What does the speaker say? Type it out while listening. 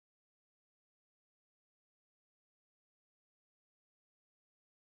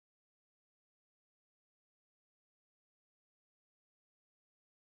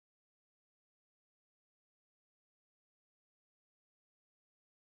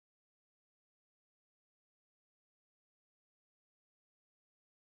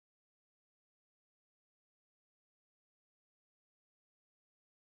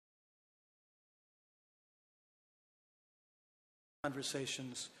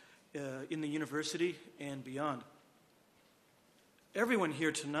conversations in the university and beyond. Everyone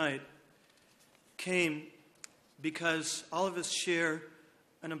here tonight came because all of us share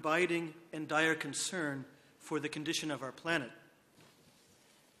an abiding and dire concern for the condition of our planet.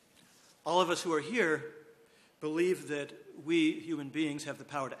 All of us who are here believe that we human beings have the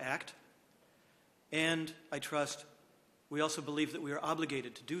power to act, and I trust we also believe that we are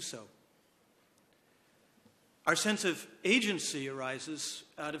obligated to do so. Our sense of agency arises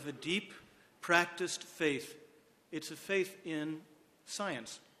out of a deep, practiced faith. It's a faith in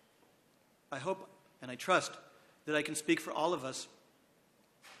science. I hope and I trust that I can speak for all of us,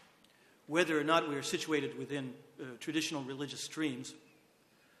 whether or not we are situated within traditional religious streams,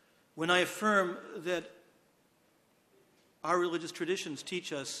 when I affirm that our religious traditions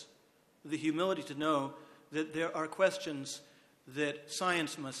teach us the humility to know that there are questions that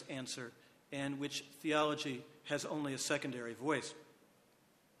science must answer and which theology has only a secondary voice.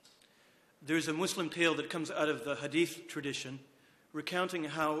 There's a Muslim tale that comes out of the Hadith tradition recounting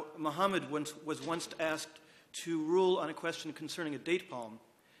how Muhammad was once asked to rule on a question concerning a date palm.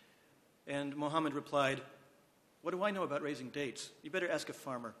 And Muhammad replied, "What do I know about raising dates? You better ask a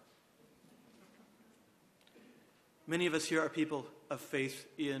farmer." Many of us here are people of faith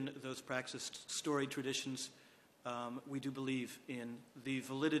in those practiced storied traditions. We do believe in the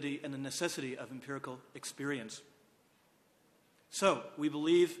validity and the necessity of empirical experience. So, we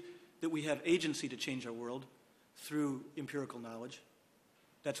believe that we have agency to change our world through empirical knowledge.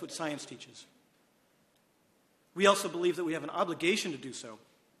 That's what science teaches. We also believe that we have an obligation to do so.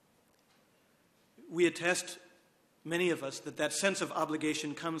 We attest, many of us, that that sense of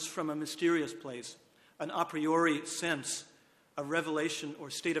obligation comes from a mysterious place, an a priori sense of revelation or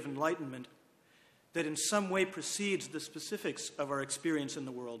state of enlightenment that in some way precedes the specifics of our experience in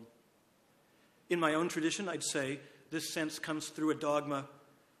the world. In my own tradition, I'd say this sense comes through a dogma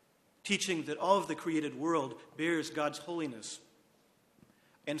teaching that all of the created world bears God's holiness.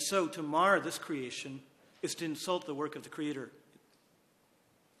 And so to mar this creation is to insult the work of the Creator.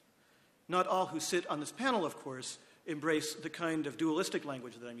 Not all who sit on this panel, of course, embrace the kind of dualistic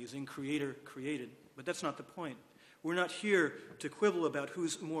language that I'm using, creator, created, but that's not the point. We're not here to quibble about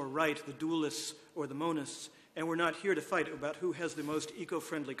who's more right, the dualists or the monists, and we're not here to fight about who has the most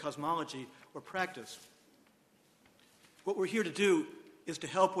eco-friendly cosmology or practice. What we're here to do is to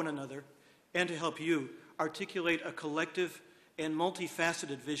help one another and to help you articulate a collective and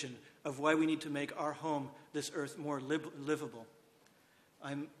multifaceted vision of why we need to make our home, this earth, more livable.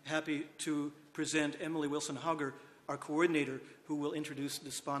 I'm happy to present Emily Wilson-Hauger, our coordinator, who will introduce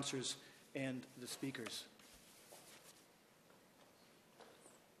the sponsors and the speakers.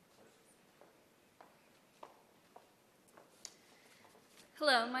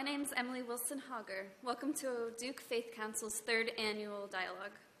 Hello, my name is Emily Wilson-Hauger. Welcome to Duke Faith Council's third annual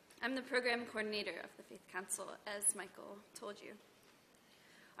dialogue. I'm the program coordinator of the Faith Council, as Michael told you.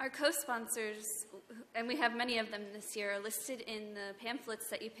 Our co-sponsors, and we have many of them this year, are listed in the pamphlets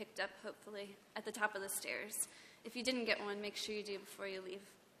that you picked up, hopefully, at the top of the stairs. If you didn't get one, make sure you do before you leave.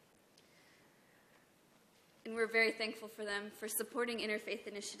 And we're very thankful for them for supporting interfaith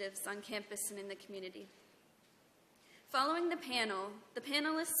initiatives on campus and in the community. Following the panel, the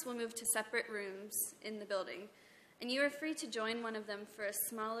panelists will move to separate rooms in the building, and you are free to join one of them for a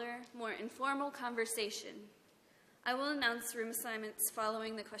smaller, more informal conversation. I will announce room assignments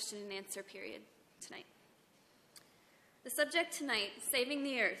following the question and answer period tonight. The subject tonight, Saving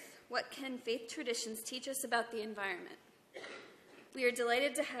the Earth, what can faith traditions teach us about the environment? We are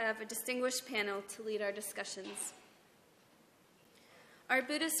delighted to have a distinguished panel to lead our discussions. Our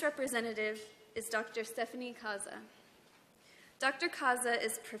Buddhist representative is Dr. Stephanie Kaza. Dr. Kaza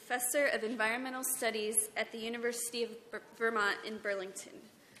is Professor of Environmental Studies at the University of Vermont in Burlington,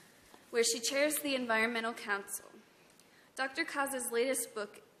 where she chairs the Environmental Council. Dr. Kaza's latest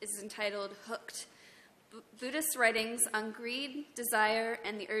book is entitled Hooked, Buddhist Writings on Greed, Desire,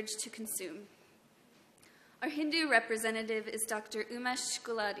 and the Urge to Consume. Our Hindu representative is Dr. Umesh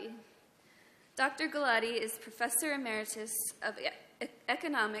Gulati. Dr. Gulati is Professor Emeritus of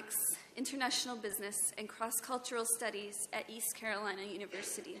Economics, International Business, and Cross-Cultural Studies at East Carolina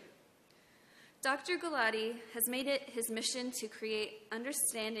University. Dr. Gulati has made it his mission to create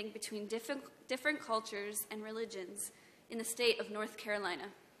understanding between different cultures and religions in the state of North Carolina.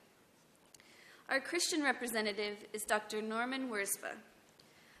 Our Christian representative is Dr. Norman Wurzba.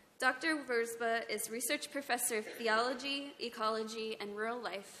 Dr. Wurzba is Research Professor of Theology, Ecology, and Rural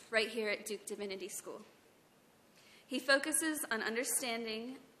Life right here at Duke Divinity School. He focuses on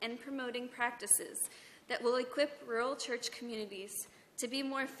understanding and promoting practices that will equip rural church communities to be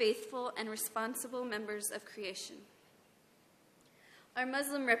more faithful and responsible members of creation. Our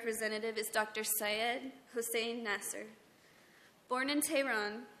Muslim representative is Dr. Syed Hossein Nasser. Born in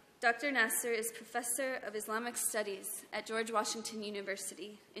Tehran, Dr. Nasser is professor of Islamic Studies at George Washington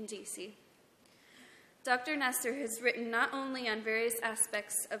University in D.C. Dr. Nasser has written not only on various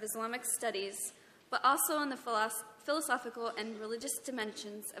aspects of Islamic studies, but also on the philosophical and religious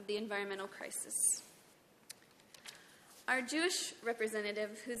dimensions of the environmental crisis. Our Jewish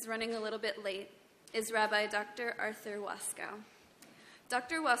representative, who's running a little bit late, is Rabbi Dr. Arthur Waskow.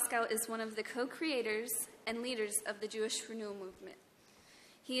 Dr. Waskow is one of the co-creators and leaders of the Jewish Renewal Movement.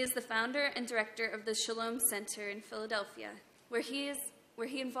 He is the founder and director of the Shalom Center in Philadelphia, where he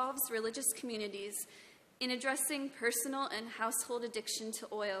involves religious communities in addressing personal and household addiction to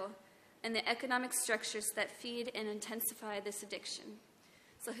oil and the economic structures that feed and intensify this addiction.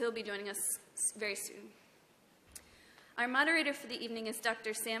 So he'll be joining us very soon. Our moderator for the evening is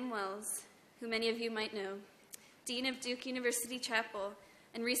Dr. Sam Wells, who many of you might know, Dean of Duke University Chapel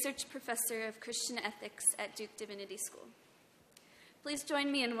and Research Professor of Christian Ethics at Duke Divinity School. Please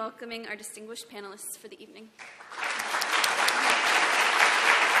join me in welcoming our distinguished panelists for the evening.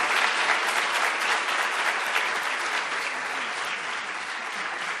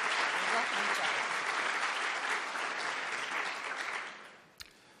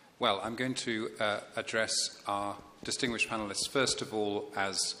 Well, I'm going to address our distinguished panelists, first of all,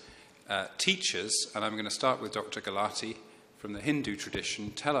 as teachers, and I'm going to start with Dr. Gulati from the Hindu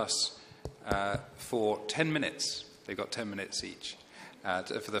tradition. Tell us for 10 minutes, they've got 10 minutes each,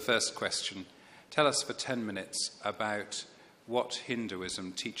 for the first question, tell us for 10 minutes about what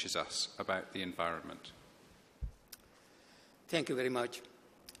Hinduism teaches us about the environment. Thank you very much.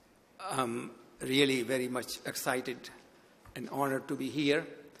 I'm really very much excited and honored to be here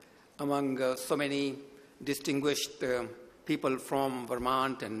among so many distinguished people from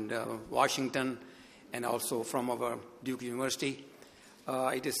Vermont and Washington, and also from our Duke University.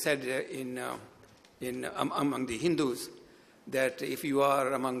 It is said among the Hindus that if you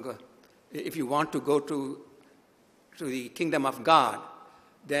want to go to the kingdom of God,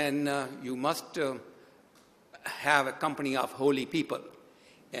 then you must have a company of holy people,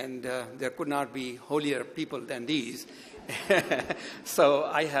 and there could not be holier people than these. So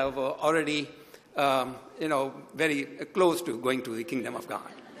I have already, very close to going to the kingdom of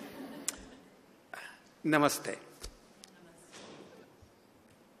God. Namaste.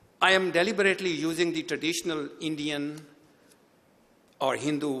 I am deliberately using the traditional Indian or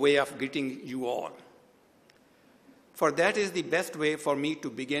Hindu way of greeting you all, for that is the best way for me to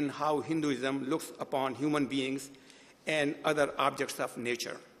begin how Hinduism looks upon human beings and other objects of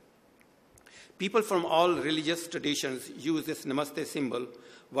nature. People from all religious traditions use this Namaste symbol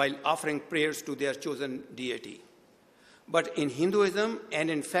while offering prayers to their chosen deity. But in Hinduism,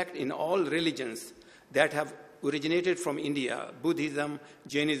 and in fact in all religions that have originated from India, Buddhism,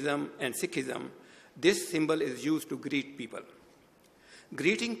 Jainism, and Sikhism, this symbol is used to greet people.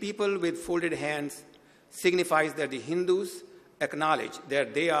 Greeting people with folded hands signifies that the Hindus acknowledge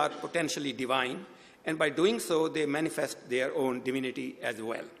that they are potentially divine, and by doing so, they manifest their own divinity as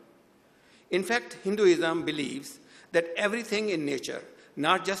well. In fact, Hinduism believes that everything in nature,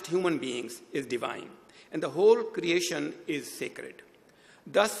 not just human beings, is divine, and the whole creation is sacred.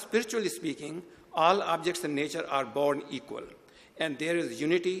 Thus, spiritually speaking, all objects in nature are born equal, and there is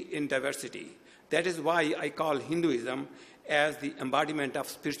unity in diversity. That is why I call Hinduism as the embodiment of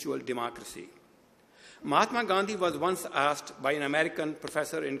spiritual democracy. Mahatma Gandhi was once asked by an American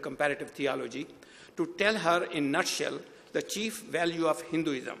professor in comparative theology to tell her in a nutshell the chief value of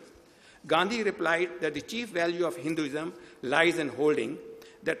Hinduism. Gandhi replied that the chief value of Hinduism lies in holding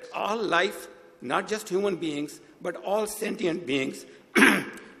that all life, not just human beings, but all sentient beings,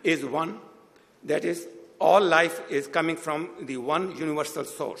 is one. That is, all life is coming from the one universal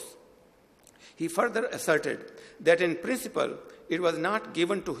source. He further asserted that in principle, it was not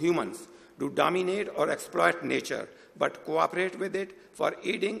given to humans to dominate or exploit nature, but cooperate with it for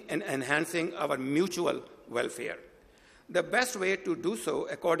aiding and enhancing our mutual welfare. The best way to do so,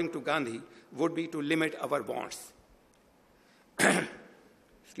 according to Gandhi, would be to limit our wants.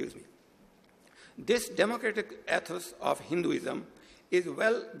 Excuse me. This democratic ethos of Hinduism is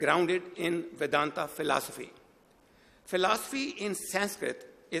well grounded in Vedanta philosophy. Philosophy in Sanskrit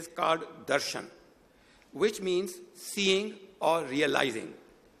is called darshan, which means seeing or realizing.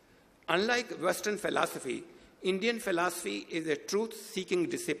 Unlike Western philosophy, Indian philosophy is a truth-seeking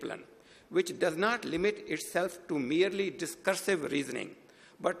discipline which does not limit itself to merely discursive reasoning,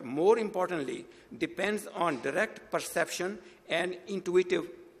 but more importantly, depends on direct perception and intuitive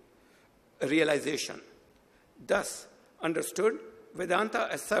realization. Thus, understood,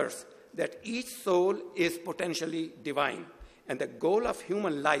 Vedanta asserts that each soul is potentially divine, and the goal of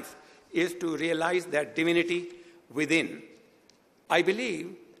human life is to realize that divinity within. I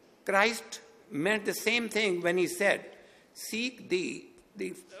believe Christ meant the same thing when he said, "Seek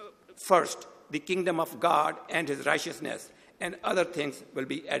first the kingdom of God and his righteousness, and other things will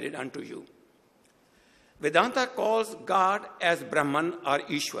be added unto you." Vedanta calls God as Brahman or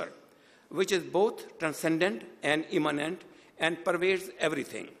Ishwar, which is both transcendent and immanent and pervades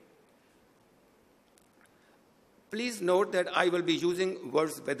everything. Please note that I will be using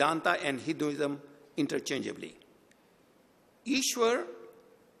words Vedanta and Hinduism interchangeably. Ishwar,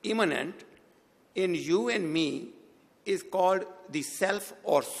 immanent, in you and me, is called the self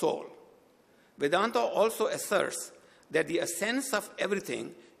or soul. Vedanta also asserts that the essence of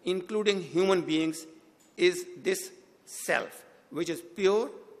everything, including human beings, is this self, which is pure,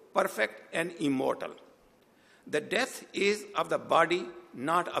 perfect, and immortal. The death is of the body,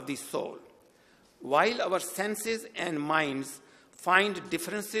 not of the soul. While our senses and minds find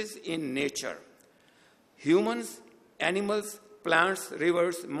differences in nature, humans, animals, plants,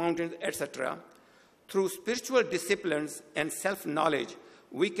 rivers, mountains, etc., through spiritual disciplines and self-knowledge,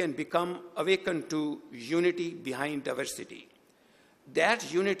 we can become awakened to unity behind diversity.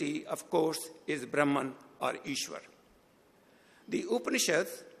 That unity, of course, is Brahman or Ishwar. The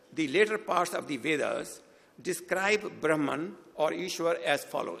Upanishads, the later parts of the Vedas, describe Brahman or Ishwar as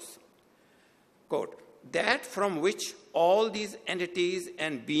follows. Quote, "That from which all these entities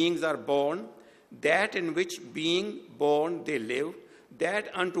and beings are born, that in which being born they live, that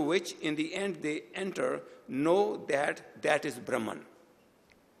unto which in the end they enter, know that is Brahman."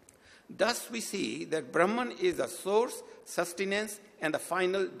 Thus we see that Brahman is the source, sustenance, and the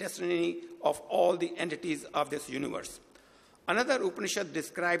final destiny of all the entities of this universe. Another Upanishad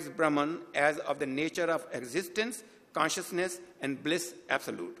describes Brahman as of the nature of existence, consciousness, and bliss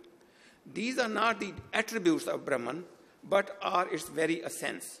absolute. These are not the attributes of Brahman, but are its very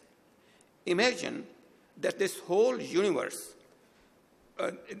essence. Imagine that this whole universe,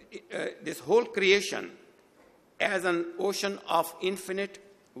 this whole creation, as an ocean of infinite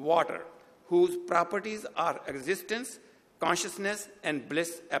water, whose properties are existence, consciousness, and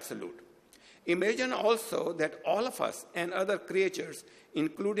bliss absolute. Imagine also that all of us and other creatures,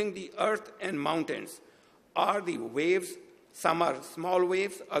 including the earth and mountains, are the waves. Some are small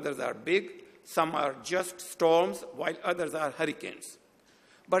waves, others are big, some are just storms, while others are hurricanes.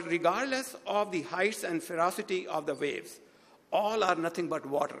 But regardless of the heights and ferocity of the waves, all are nothing but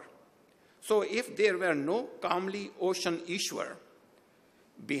water. So if there were no calmly ocean Ishwar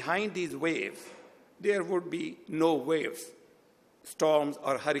behind these waves, there would be no waves, storms,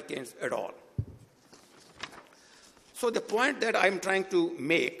 or hurricanes at all. So the point that I'm trying to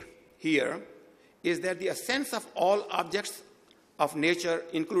make here is that the essence of all objects of nature,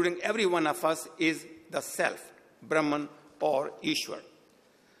 including every one of us, is the self, Brahman or Ishwar.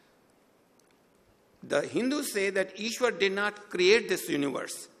 The Hindus say that Ishwar did not create this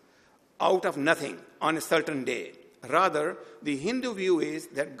universe out of nothing on a certain day. Rather, the Hindu view is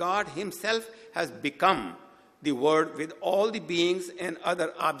that God himself has become the Word with all the beings and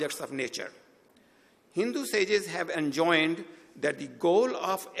other objects of nature. Hindu sages have enjoined that the goal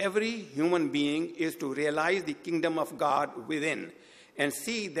of every human being is to realize the kingdom of God within and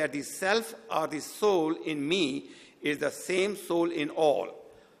see that the self or the soul in me is the same soul in all.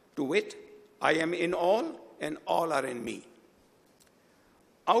 To wit, I am in all and all are in me.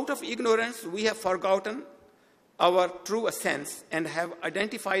 Out of ignorance, we have forgotten our true essence and have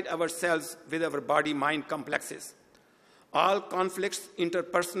identified ourselves with our body-mind complexes. All conflicts,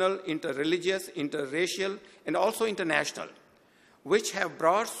 interpersonal, interreligious, interracial, and also international, which have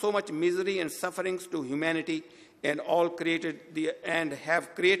brought so much misery and sufferings to humanity and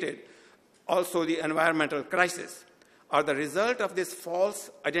have created also the environmental crisis, are the result of this false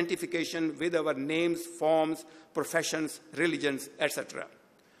identification with our names, forms, professions, religions, etc.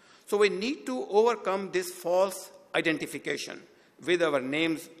 So we need to overcome this false identification with our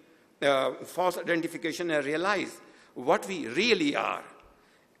names, false identification, and realize what we really are.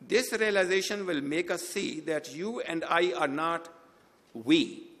 This realization will make us see that you and I are not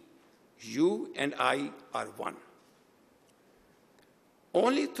we. You and I are one.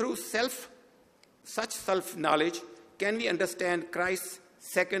 Only through such self-knowledge can we understand Christ's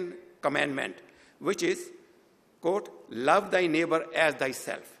second commandment, which is, quote, "Love thy neighbor as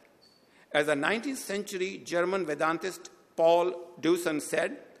thyself." As the 19th century German Vedantist Paul Deussen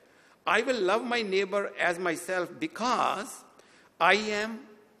said, "I will love my neighbor as myself because I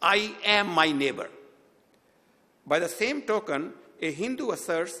am my neighbor." By the same token, a Hindu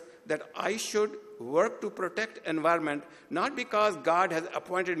asserts that I should work to protect environment not because God has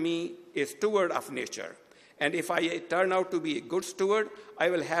appointed me a steward of nature and if I turn out to be a good steward, I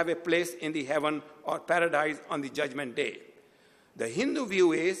will have a place in the heaven or paradise on the judgment day. The Hindu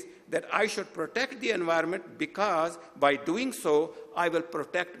view is that I should protect the environment because by doing so, I will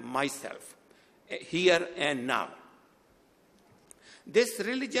protect myself here and now. This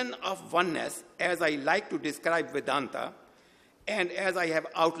religion of oneness, as I like to describe Vedanta, and as I have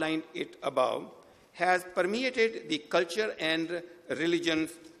outlined it above, has permeated the culture and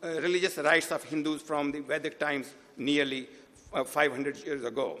religious rites of Hindus from the Vedic times nearly 500 years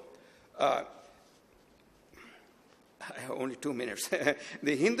ago. I have only 2 minutes.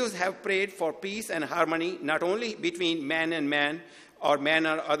 The Hindus have prayed for peace and harmony, not only between man and man, or man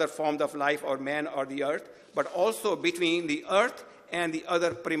or other forms of life, or man or the earth, but also between the earth and the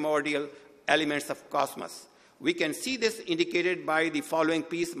other primordial elements of cosmos. We can see this indicated by the following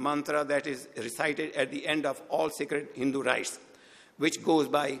peace mantra that is recited at the end of all sacred Hindu rites, which goes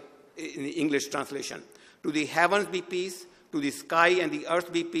by, in the English translation, to the heavens be peace, to the sky and the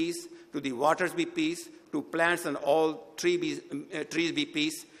earth be peace, to the waters be peace, to plants and all trees be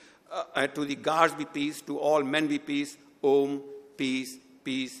peace, to the gods be peace, to all men be peace, Om, peace,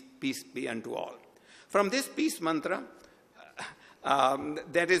 peace, peace be unto all. From this peace mantra,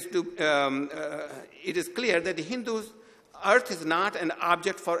 it is clear that the Hindus, earth is not an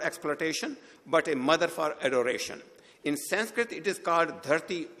object for exploitation, but a mother for adoration. In Sanskrit, it is called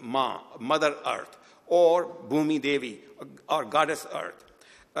Dharti Ma, Mother Earth, or Bhumi Devi, or Goddess Earth.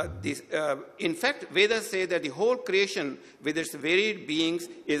 In fact, Vedas say that the whole creation with its varied beings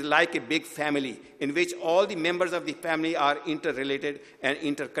is like a big family in which all the members of the family are interrelated and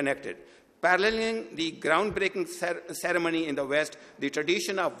interconnected. Paralleling the groundbreaking ceremony in the West, the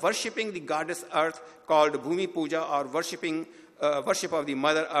tradition of worshipping the goddess Earth called Bhumi Puja, or worship of the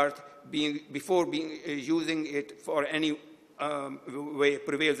Mother Earth, using it for any way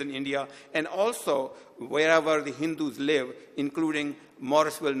prevails in India, and also wherever the Hindus live, including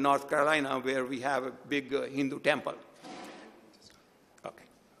Morrisville, North Carolina, where we have a big Hindu temple. Okay.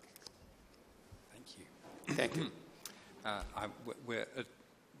 Thank you. Thank you.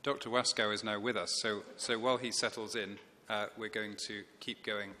 Dr. Waskow is now with us, so while he settles in, we're going to keep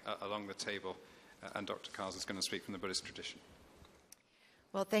going along the table, and Dr. Kaza is going to speak from the Buddhist tradition.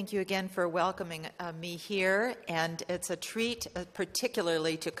 Well, thank you again for welcoming me here, and it's a treat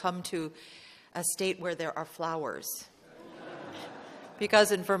particularly to come to a state where there are flowers.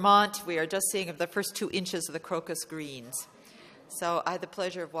 Because in Vermont, we are just seeing the first 2 inches of the crocus greens. So I had the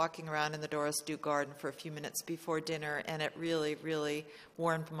pleasure of walking around in the Doris Duke Garden for a few minutes before dinner, and it really, really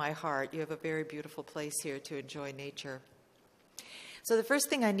warmed my heart. You have a very beautiful place here to enjoy nature. So the first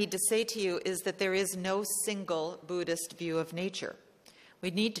thing I need to say to you is that there is no single Buddhist view of nature.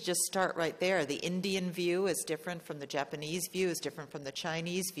 We need to just start right there. The Indian view is different from the Japanese view, is different from the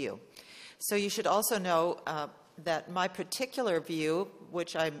Chinese view. So you should also know that my particular view,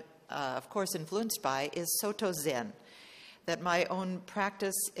 which I'm, of course, influenced by, is Soto Zen. That my own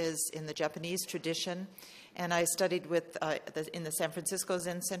practice is in the Japanese tradition, and I studied with in the San Francisco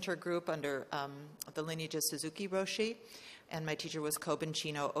Zen Center group under the lineage of Suzuki Roshi, and my teacher was Kobun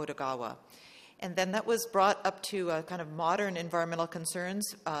Chino Otogawa. And then that was brought up to kind of modern environmental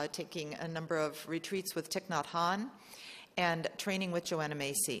concerns, taking a number of retreats with Thich Nhat Hanh and training with Joanna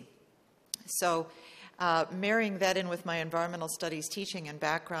Macy. So marrying that in with my environmental studies teaching and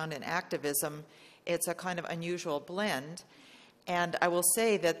background in activism, it's a kind of unusual blend. And I will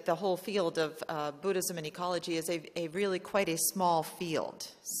say that the whole field of Buddhism and ecology is a really quite a small field.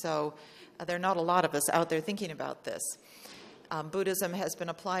 So there are not a lot of us out there thinking about this. Buddhism has been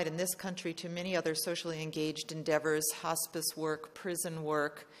applied in this country to many other socially engaged endeavors, hospice work, prison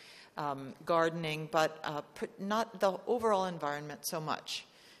work, gardening, but not the overall environment so much.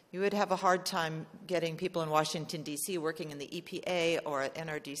 You would have a hard time getting people in Washington, D.C. working in the EPA or at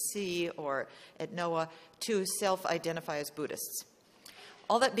NRDC or at NOAA to self-identify as Buddhists.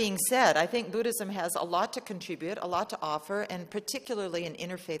 All that being said, I think Buddhism has a lot to contribute, a lot to offer, and particularly in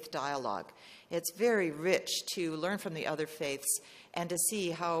interfaith dialogue. It's very rich to learn from the other faiths and to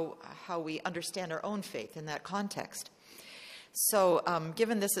see how we understand our own faith in that context. So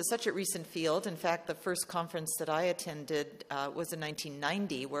given this is such a recent field, in fact, the first conference that I attended was in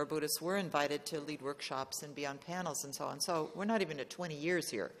 1990, where Buddhists were invited to lead workshops and be on panels and so on. So we're not even at 20 years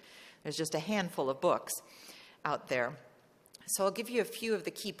here. There's just a handful of books out there. So I'll give you a few of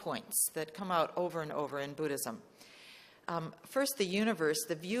the key points that come out over and over in Buddhism. First, the universe,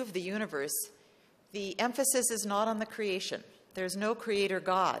 the view of the universe. The emphasis is not on the creation. There's no creator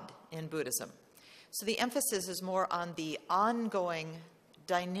God in Buddhism. So the emphasis is more on the ongoing,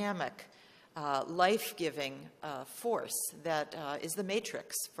 dynamic life-giving force that is the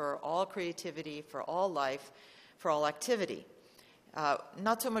matrix for all creativity, for all life, for all activity.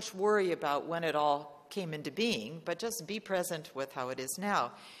 Not so much worry about when it all came into being, but just be present with how it is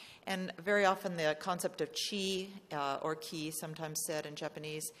now. And very often the concept of chi, or ki, sometimes said in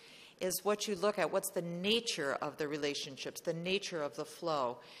Japanese, is what you look at. What's the nature of the relationships, the nature of the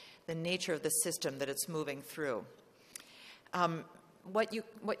flow, the nature of the system that it's moving through. What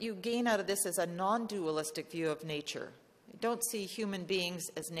you gain out of this is a non-dualistic view of nature. You don't see human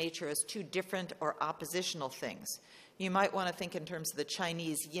beings as nature as two different or oppositional things. You might want to think in terms of the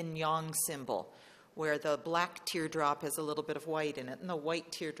Chinese yin-yang symbol, where the black teardrop has a little bit of white in it, and the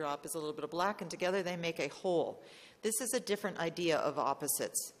white teardrop is a little bit of black, and together they make a whole. This is a different idea of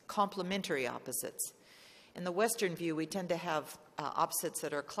opposites, complementary opposites. In the Western view, we tend to have opposites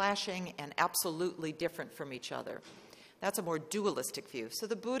that are clashing and absolutely different from each other. That's a more dualistic view. So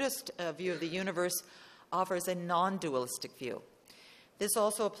the Buddhist view of the universe offers a non-dualistic view. This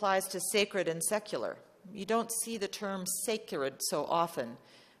also applies to sacred and secular. You don't see the term sacred so often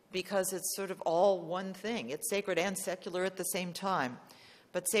because it's sort of all one thing. It's sacred and secular at the same time.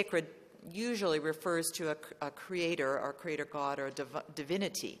 But sacred usually refers to a creator or creator god or a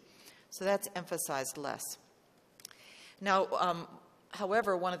divinity. So that's emphasized less. Now,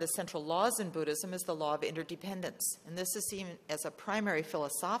 however, one of the central laws in Buddhism is the law of interdependence. And this is seen as a primary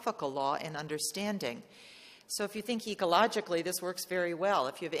philosophical law in understanding. So if you think ecologically, this works very well.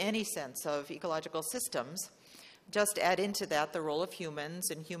 If you have any sense of ecological systems, just add into that the role of humans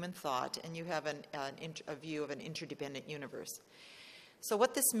and human thought, and you have a view of an interdependent universe. So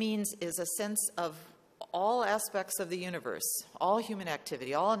what this means is a sense of all aspects of the universe, all human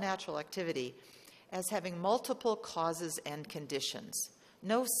activity, all natural activity, as having multiple causes and conditions.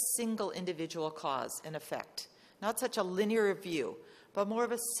 No single individual cause and effect. Not such a linear view, but more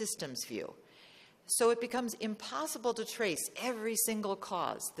of a systems view. So it becomes impossible to trace every single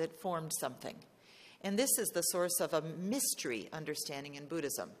cause that formed something. And this is the source of a mystery understanding in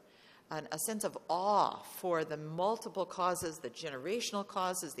Buddhism, a sense of awe for the multiple causes, the generational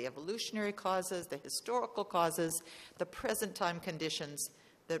causes, the evolutionary causes, the historical causes, the present time conditions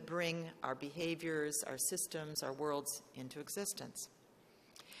that bring our behaviors, our systems, our worlds into existence.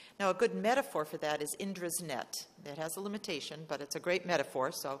 Now, a good metaphor for that is Indra's net. It has a limitation, but it's a great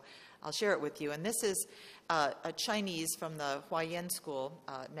metaphor, so I'll share it with you. And this is a Chinese from the Huayan school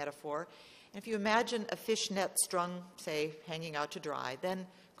metaphor. And if you imagine a fish net strung, say, hanging out to dry, then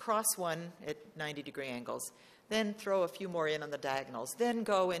cross one at 90-degree angles, then throw a few more in on the diagonals, then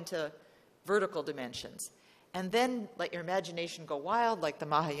go into vertical dimensions. And then let your imagination go wild, like the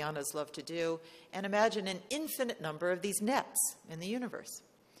Mahayanas love to do, and imagine an infinite number of these nets in the universe.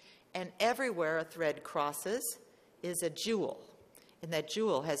 And everywhere a thread crosses is a jewel, and that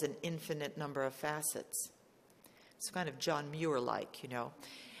jewel has an infinite number of facets. It's kind of John Muir-like, you know.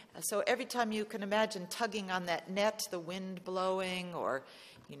 So every time you can imagine tugging on that net, the wind blowing, or,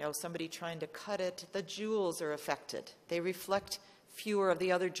 you know, somebody trying to cut it, the jewels are affected. They reflect fewer of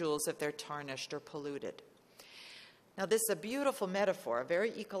the other jewels if they're tarnished or polluted. Now, this is a beautiful metaphor, a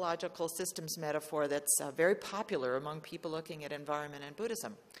very ecological systems metaphor that's very popular among people looking at environment and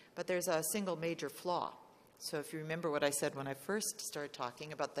Buddhism. But there's a single major flaw. So if you remember what I said when I first started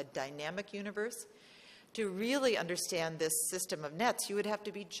talking about the dynamic universe, to really understand this system of nets, you would have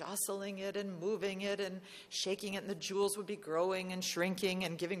to be jostling it and moving it and shaking it, and the jewels would be growing and shrinking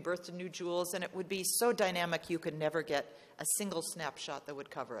and giving birth to new jewels, and it would be so dynamic you could never get a single snapshot that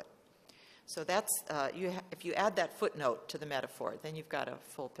would cover it. So that's if you add that footnote to the metaphor, then you've got a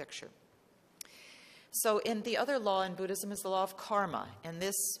full picture. So in the other law in Buddhism is the law of karma, and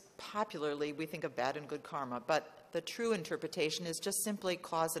this popularly we think of bad and good karma, but the true interpretation is just simply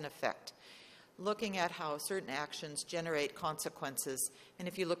cause and effect, looking at how certain actions generate consequences, and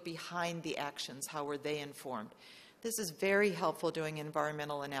if you look behind the actions, how were they informed? This is very helpful doing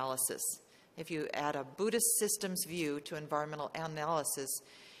environmental analysis. If you add a Buddhist systems view to environmental analysis,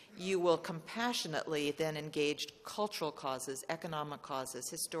 you will compassionately then engage cultural causes, economic causes,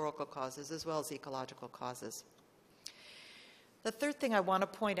 historical causes, as well as ecological causes. The third thing I want to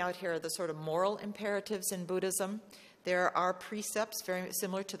point out here are the sort of moral imperatives in Buddhism. There are precepts very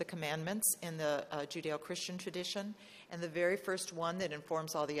similar to the commandments in the Judeo-Christian tradition, and the very first one that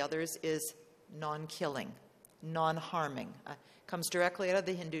informs all the others is non-killing, non-harming. Comes directly out of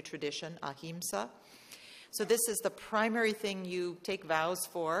the Hindu tradition, ahimsa. So this is the primary thing you take vows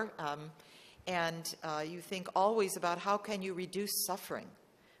for, and you think always about how can you reduce suffering,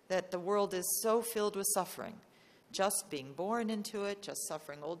 that the world is so filled with suffering, just being born into it, just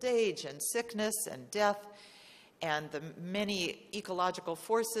suffering old age and sickness and death. and the many ecological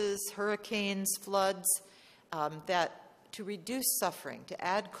forces, hurricanes, floods, that to reduce suffering, to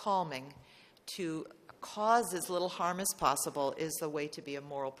add calming, to cause as little harm as possible is the way to be a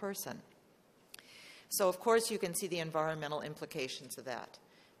moral person. So, of course, you can see the environmental implications of that.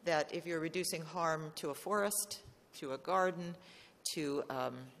 That if you're reducing harm to a forest, to a garden, to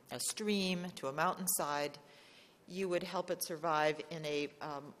a stream, to a mountainside, you would help it survive in a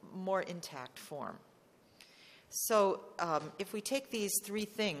more intact form. So if we take these three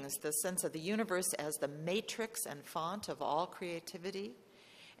things, the sense of the universe as the matrix and font of all creativity,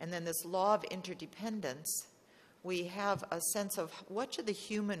 and then this law of interdependence, we have a sense of what should the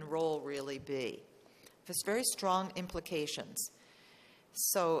human role really be? There's very strong implications.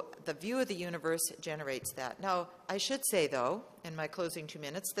 So the view of the universe generates that. Now, I should say, though, in my closing 2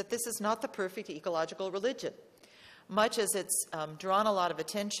 minutes, that this is not the perfect ecological religion. Much as it's drawn a lot of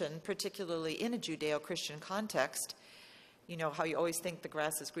attention, particularly in a Judeo-Christian context, you know how you always think the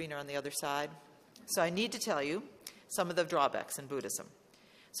grass is greener on the other side? So I need to tell you some of the drawbacks in Buddhism.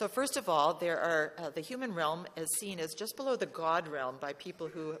 So first of all, there are the human realm is seen as just below the God realm by people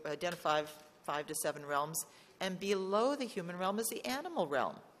who identify 5 to 7 realms, and below the human realm is the animal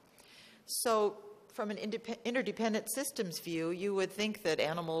realm. So from an interdependent systems view, you would think that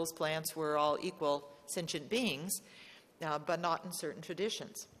animals, plants were all equal sentient beings, but not in certain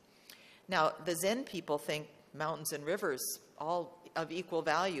traditions. Now, the Zen people think mountains and rivers all of equal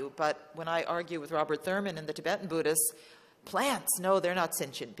value, but when I argue with Robert Thurman and the Tibetan Buddhists, plants, no, they're not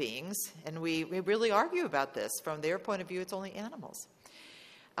sentient beings, and we really argue about this. From their point of view, it's only animals.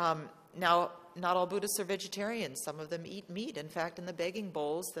 Now, not all Buddhists are vegetarians. Some of them eat meat. In fact, in the begging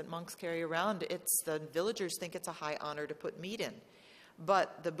bowls that monks carry around, the villagers think it's a high honor to put meat in.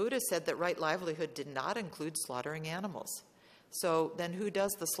 But the Buddha said that right livelihood did not include slaughtering animals. So then who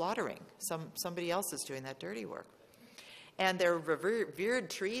does the slaughtering? Somebody else is doing that dirty work. And there are revered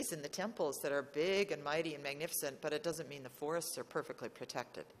trees in the temples that are big and mighty and magnificent, but it doesn't mean the forests are perfectly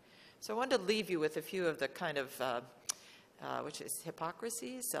protected. So I wanted to leave you with a few of the kind of which is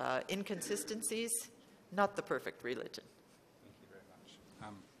hypocrisies, inconsistencies, not the perfect religion. Thank you very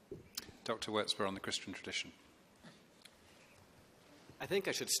much. Dr. Wurtzber on the Christian tradition. I think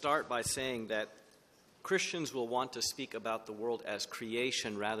I should start by saying that Christians will want to speak about the world as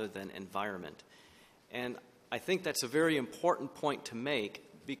creation rather than environment. And I think that's a very important point to make,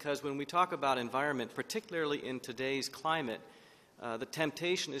 because when we talk about environment, particularly in today's climate, the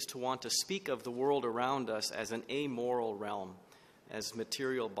temptation is to want to speak of the world around us as an amoral realm, as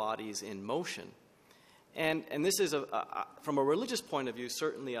material bodies in motion. And this is, from a religious point of view,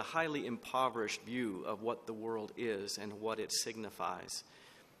 certainly a highly impoverished view of what the world is and what it signifies.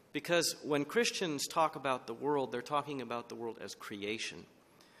 Because when Christians talk about the world, they're talking about the world as creation,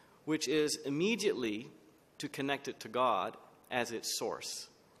 which is immediately to connect it to God as its source.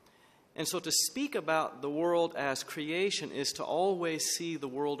 And so to speak about the world as creation is to always see the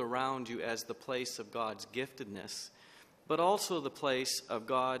world around you as the place of God's giftedness, but also the place of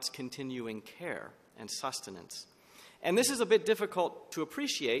God's continuing care and sustenance. And this is a bit difficult to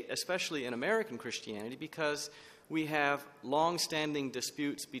appreciate, especially in American Christianity, because we have long-standing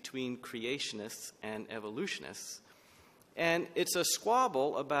disputes between creationists and evolutionists. And it's a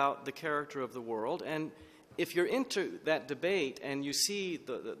squabble about the character of the world. And if you're into that debate and you see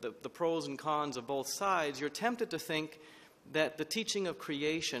the pros and cons of both sides, you're tempted to think that the teaching of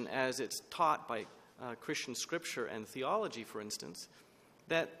creation, as it's taught by Christian scripture and theology, for instance,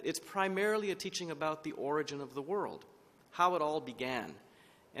 that it's primarily a teaching about the origin of the world, how it all began.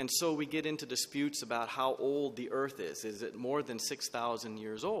 And so we get into disputes about how old the earth is. Is it more than 6,000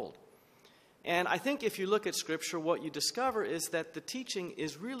 years old? And I think if you look at Scripture, what you discover is that the teaching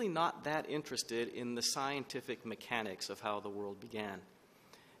is really not that interested in the scientific mechanics of how the world began,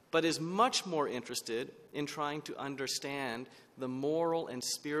 but is much more interested in trying to understand the moral and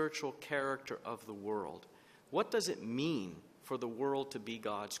spiritual character of the world. What does it mean for the world to be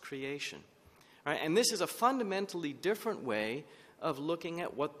God's creation? All right, and this is a fundamentally different way of looking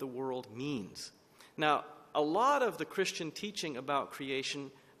at what the world means. Now, a lot of the Christian teaching about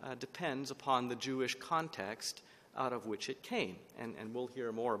creation depends upon the Jewish context out of which it came. And we'll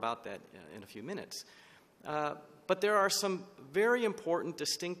hear more about that in a few minutes. But there are some very important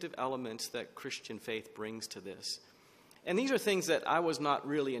distinctive elements that Christian faith brings to this. And these are things that I was not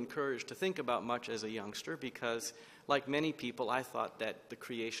really encouraged to think about much as a youngster, because like many people, I thought that the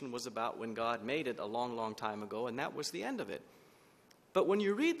creation was about when God made it a long, long time ago, and that was the end of it. But when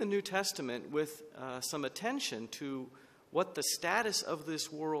you read the New Testament with some attention to what the status of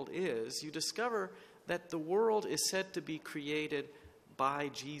this world is, you discover that the world is said to be created by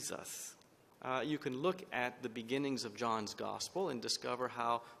Jesus. You can look at the beginnings of John's Gospel and discover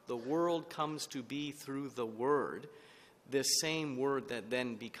how the world comes to be through the Word, this same Word that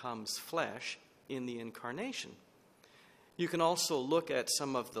then becomes flesh in the Incarnation. You can also look at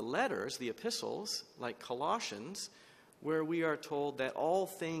some of the letters, the epistles, like Colossians, where we are told that all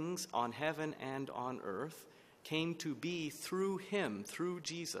things on heaven and on earth came to be through Him, through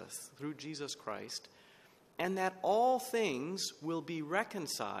Jesus Christ, and that all things will be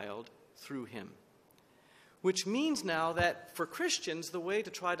reconciled through Him. Which means now that for Christians, the way to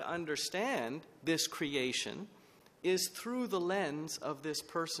try to understand this creation is through the lens of this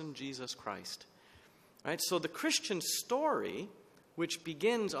person, Jesus Christ. Right? So the Christian story, which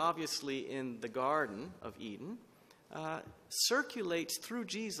begins obviously in the Garden of Eden, circulates through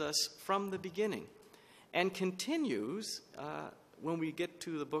Jesus from the beginning and continues when we get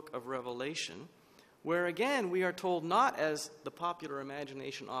to the book of Revelation, where again we are told not, as the popular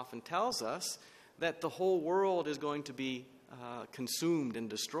imagination often tells us, that the whole world is going to be consumed and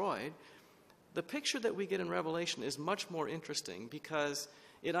destroyed. The picture that we get in Revelation is much more interesting because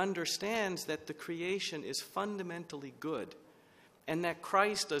it understands that the creation is fundamentally good and that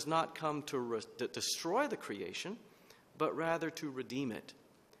Christ does not come to destroy the creation, but rather to redeem it.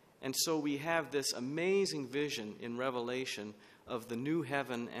 And so we have this amazing vision in Revelation of the new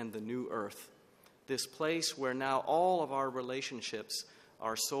heaven and the new earth, this place where now all of our relationships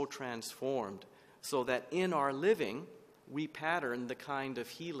are so transformed so that in our living we pattern the kind of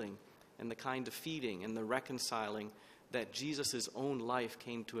healing and the kind of feeding and the reconciling that Jesus' own life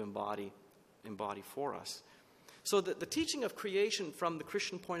came to embody for us. So the teaching of creation from the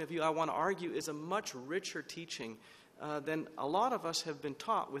Christian point of view, I want to argue, is a much richer teaching than a lot of us have been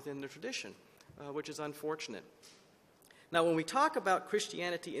taught within the tradition, which is unfortunate. Now, when we talk about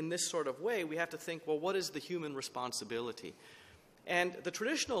Christianity in this sort of way, we have to think, well, what is the human responsibility? And the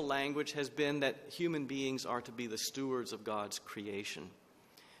traditional language has been that human beings are to be the stewards of God's creation.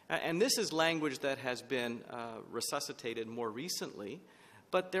 And this is language that has been resuscitated more recently,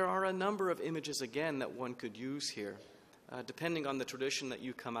 but there are a number of images, again, that one could use here. Depending on the tradition that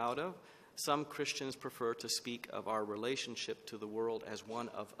you come out of, some Christians prefer to speak of our relationship to the world as one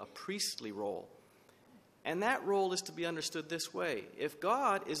of a priestly role. And that role is to be understood this way. If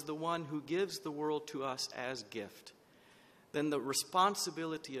God is the one who gives the world to us as gift, then the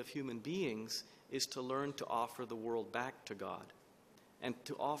responsibility of human beings is to learn to offer the world back to God and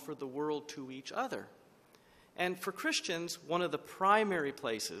to offer the world to each other. And for Christians, one of the primary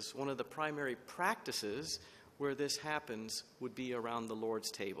places, one of the primary practices where this happens would be around the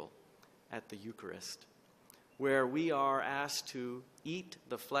Lord's table at the Eucharist, where we are asked to eat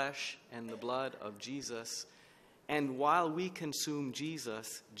the flesh and the blood of Jesus, and while we consume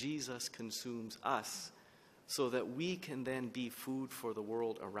Jesus, Jesus consumes us, so that we can then be food for the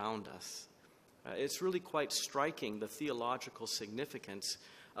world around us. It's really quite striking, the theological significance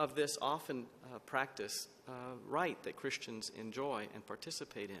of this often practiced rite that Christians enjoy and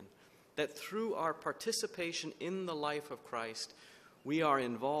participate in. That through our participation in the life of Christ, we are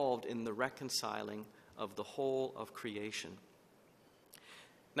involved in the reconciling of the whole of creation.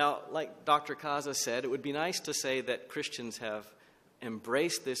 Now, like Dr. Kaza said, it would be nice to say that Christians have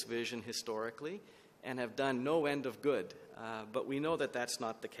embraced this vision historically and have done no end of good, but we know that that's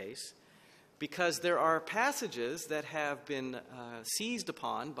not the case, because there are passages that have been seized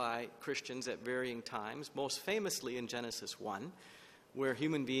upon by Christians at varying times, most famously in Genesis 1, where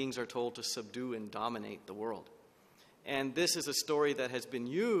human beings are told to subdue and dominate the world. And this is a story that has been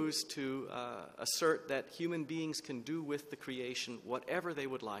used to assert that human beings can do with the creation whatever they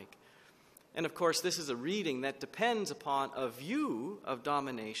would like. And of course, this is a reading that depends upon a view of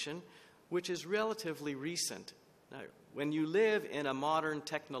domination which is relatively recent. Now, when you live in a modern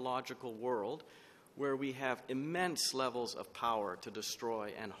technological world where we have immense levels of power to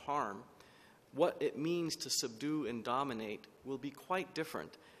destroy and harm, what it means to subdue and dominate will be quite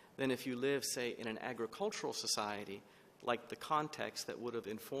different than if you live, say, in an agricultural society, like the context that would have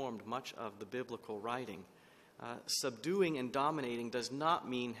informed much of the biblical writing. Subduing and dominating does not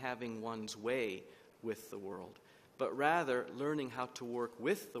mean having one's way with the world, but rather learning how to work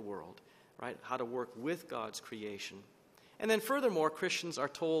with the world, right? How to work with God's creation. And then furthermore, Christians are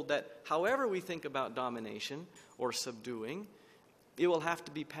told that however we think about domination or subduing, it will have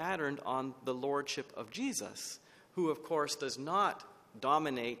to be patterned on the lordship of Jesus, who of course does not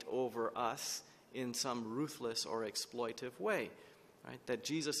dominate over us in some ruthless or exploitive way, right? That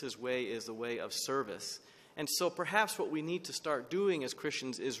Jesus' way is the way of service. And so perhaps what we need to start doing as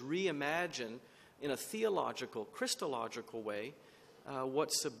Christians is reimagine in a theological, Christological way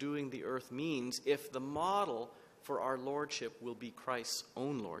what subduing the earth means if the model for our lordship will be Christ's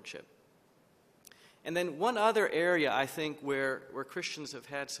own lordship. And then one other area, I think, where Christians have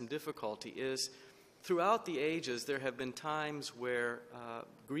had some difficulty is throughout the ages there have been times where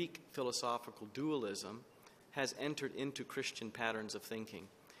Greek philosophical dualism has entered into Christian patterns of thinking.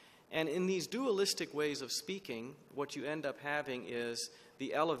 And in these dualistic ways of speaking, what you end up having is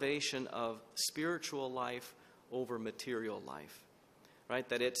the elevation of spiritual life over material life, right?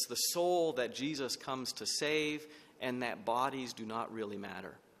 That it's the soul that Jesus comes to save and that bodies do not really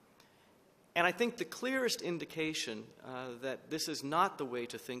matter. And I think the clearest indication that this is not the way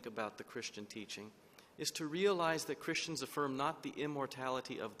to think about the Christian teaching is to realize that Christians affirm not the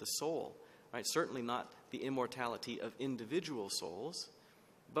immortality of the soul, right? Certainly not the immortality of individual souls,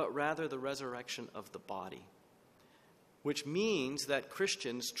 but rather the resurrection of the body, which means that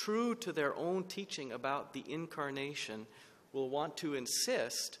Christians, true to their own teaching about the incarnation, will want to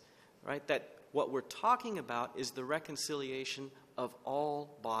insist, right, that what we're talking about is the reconciliation of all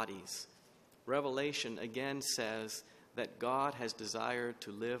bodies. Revelation again says that God has desired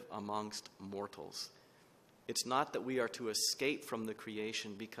to live amongst mortals. It's not that we are to escape from the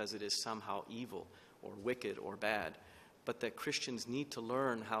creation because it is somehow evil or wicked or bad, but that Christians need to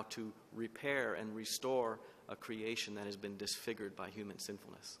learn how to repair and restore a creation that has been disfigured by human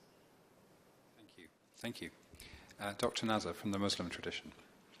sinfulness. Thank you. Thank you. Dr. Nazar from the Muslim tradition.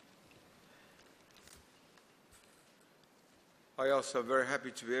 I also am very happy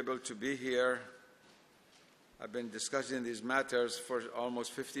to be able to be here. I've been discussing these matters for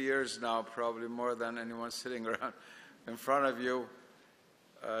almost 50 years now, probably more than anyone sitting around in front of you,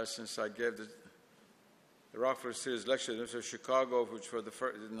 since I gave the Rockefeller Series lectures in Chicago, which were the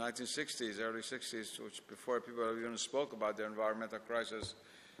 1960s, early 60s, which before people even spoke about the environmental crisis,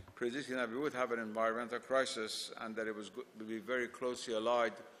 predicting that we would have an environmental crisis and that it would be very closely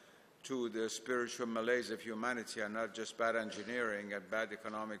allied to the spiritual malaise of humanity and not just bad engineering and bad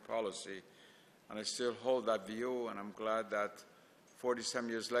economic policy. And I still hold that view, and I'm glad that 40-some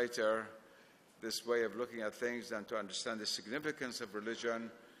years later, this way of looking at things and to understand the significance of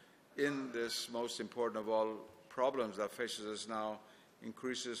religion in this most important of all problems that faces us now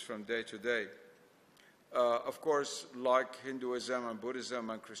increases from day to day. Of course, like Hinduism and Buddhism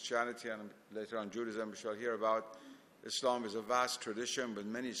and Christianity and later on Judaism, we shall hear about, Islam is a vast tradition with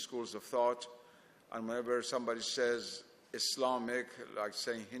many schools of thought. And whenever somebody says Islamic, like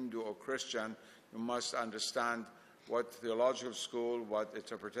saying Hindu or Christian, you must understand what theological school, what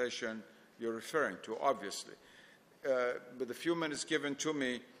interpretation you're referring to, obviously. With the few minutes given to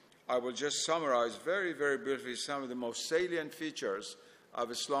me, I will just summarize very, very briefly some of the most salient features of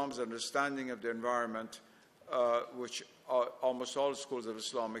Islam's understanding of the environment, which almost all schools of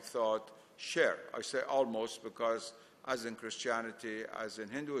Islamic thought share. I say almost because, as in Christianity, as in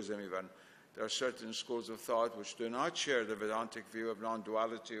Hinduism even, there are certain schools of thought which do not share the Vedantic view of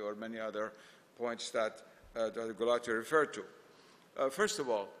non-duality or many other points that Dr. Gulati referred to. First of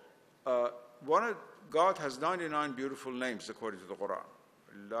all, God has 99 beautiful names according to the Quran.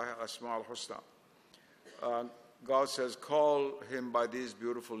 Asma al-Husna. God says, call him by these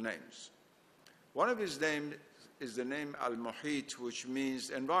beautiful names. One of his names is the name Al-Muhit, which means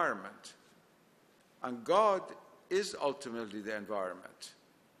environment. And God is ultimately the environment,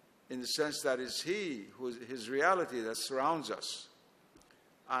 in the sense that it's He, His reality that surrounds us.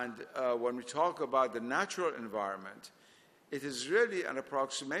 And when we talk about the natural environment, it is really an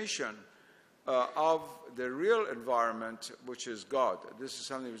approximation of the real environment, which is God. This is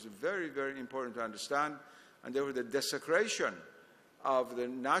something which is very, very important to understand. And therefore, the desecration of the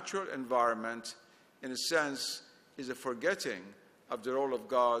natural environment, in a sense, is a forgetting of the role of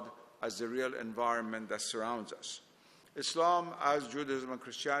God as the real environment that surrounds us. Islam, as Judaism and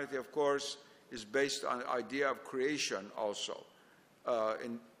Christianity, of course, is based on the idea of creation also.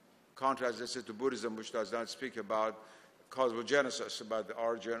 In contrast, let's say, to Buddhism, which does not speak about cosmogenesis, about the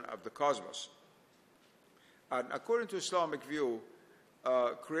origin of the cosmos. And according to Islamic view,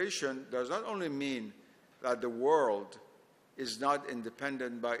 creation does not only mean that the world is not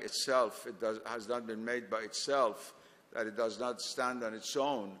independent by itself, has not been made by itself, that it does not stand on its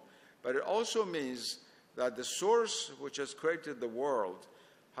own, but it also means that the source which has created the world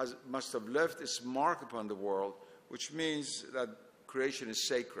must have left its mark upon the world, which means that creation is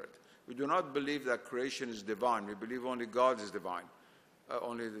sacred. We do not believe that creation is divine. We believe only God is divine.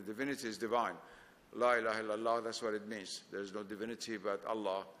 Only the divinity is divine. La ilaha illallah, that's what it means. There is no divinity but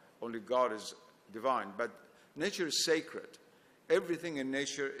Allah. Only God is divine. But nature is sacred. Everything in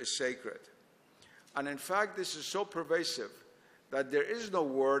nature is sacred. And in fact, this is so pervasive that there is no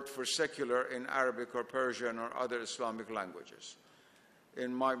word for secular in Arabic or Persian or other Islamic languages.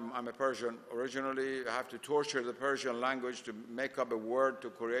 I'm a Persian originally. I have to torture the Persian language to make up a word to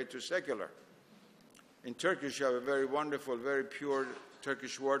create to secular. In Turkish, you have a very wonderful, very pure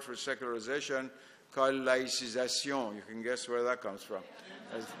Turkish word for secularization called laïcisation. You can guess where that comes from.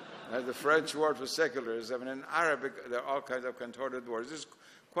 As the French word for secularism. And in Arabic, there are all kinds of contorted words. This is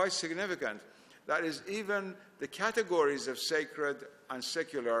quite significant. That is, even the categories of sacred and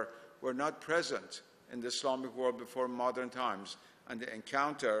secular were not present in the Islamic world before modern times and the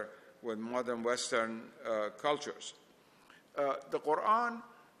encounter with modern Western cultures. The Quran,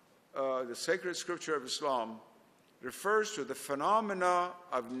 the sacred scripture of Islam, refers to the phenomena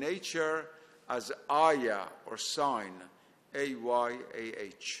of nature as ayah, or sign,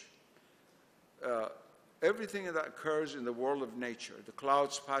 A-Y-A-H. Everything that occurs in the world of nature, the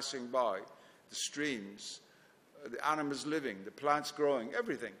clouds passing by, the streams, the animals living, the plants growing,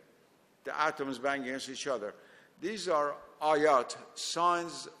 everything, the atoms banging against each other, these are ayat,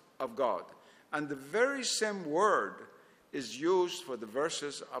 signs of God. And the very same word is used for the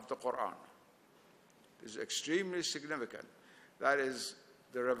verses of the Quran. This is extremely significant. That is,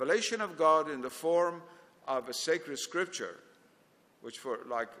 the revelation of God in the form of a sacred scripture, which for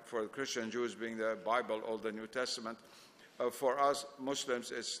the Christian Jews being the Bible, Old and New Testament, for us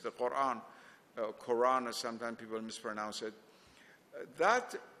Muslims it's the Quran, Quran as sometimes people mispronounce it.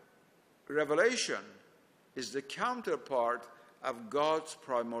 That revelation is the counterpart of God's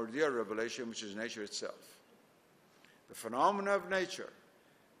primordial revelation, which is nature itself. The phenomena of nature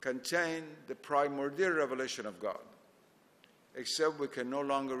contain the primordial revelation of God, except we can no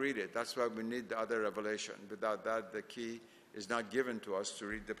longer read it. That's why we need the other revelation. Without that, the key is not given to us to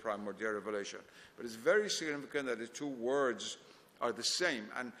read the primordial revelation. But it's very significant that the two words are the same.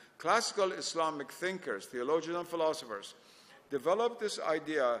 And classical Islamic thinkers, theologians and philosophers, developed this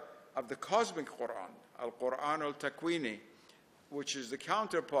idea of the cosmic Quran, Al-Quran al-Takwini, which is the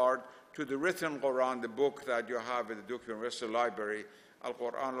counterpart to the written Quran, the book that you have at the Duke University Library,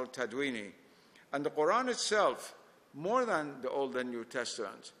 Al-Quran al-Tadwini. And the Quran itself, more than the Old and New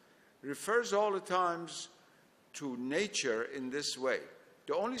Testament, refers all the times to nature in this way.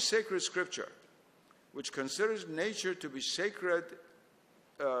 The only sacred scripture which considers nature to be sacred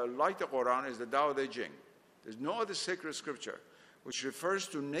like the Quran is the Tao Te Ching. There's no other sacred scripture which refers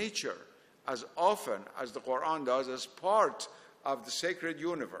to nature as often as the Quran does as part of the sacred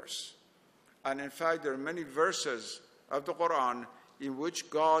universe. And in fact, there are many verses of the Quran in which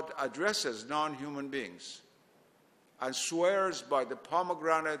God addresses non-human beings and swears by the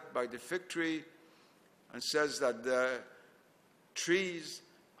pomegranate, by the fig tree, and says that the trees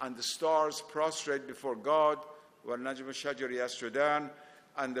and the stars prostrate before God, وَالنَّجْمُ الشَّجَرِ يَسْجُدَانِ,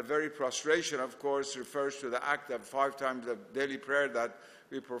 and the very prostration, of course, refers to the act of 5 times the daily prayer that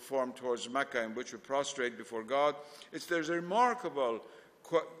we perform towards Mecca, in which we prostrate before God. There's a remarkable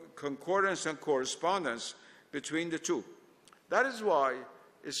concordance and correspondence between the two. That is why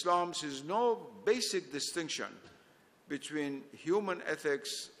Islam sees no basic distinction between human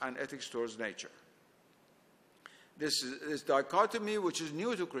ethics and ethics towards nature. This dichotomy, which is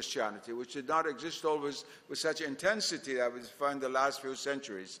new to Christianity, which did not exist always with such intensity that we find the last few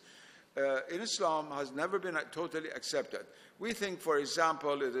centuries, in Islam has never been totally accepted. We think, for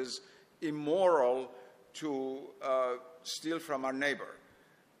example, it is immoral to steal from our neighbor.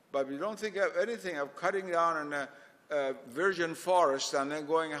 But we don't think of anything of cutting down a virgin forest and then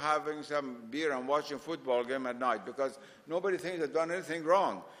going and having some beer and watching a football game at night, because nobody thinks they've done anything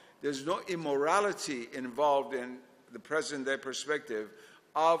wrong. There's no immorality involved in the present-day perspective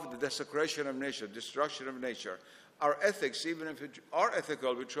of the desecration of nature, destruction of nature. Our ethics, even if we are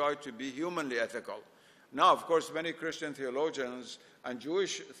ethical, we try to be humanly ethical. Now, of course, many Christian theologians and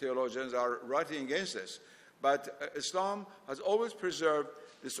Jewish theologians are writing against this. But Islam has always preserved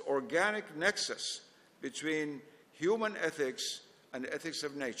this organic nexus between human ethics and the ethics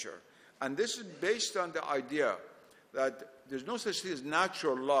of nature. And this is based on the idea that there's no such thing as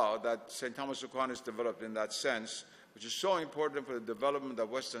natural law, that St. Thomas Aquinas developed in that sense, which is so important for the development of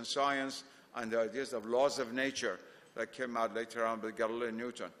Western science and the ideas of laws of nature that came out later on with Galileo and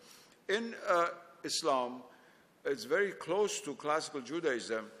Newton. In Islam, it's very close to classical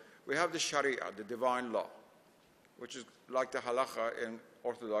Judaism. We have the Sharia, the divine law, which is like the halakha in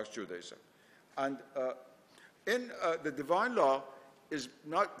Orthodox Judaism. And the divine law is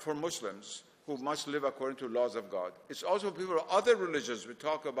not for Muslims who must live according to laws of God. It's also people of other religions. We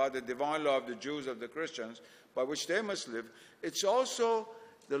talk about the divine law of the Jews, of the Christians, by which they must live. It's also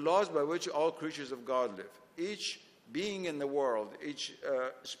the laws by which all creatures of God live. Each being in the world, each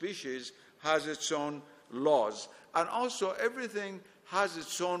species has its own laws. And also everything has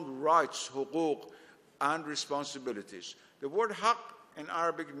its own rights, huquq, and responsibilities. The word haqq in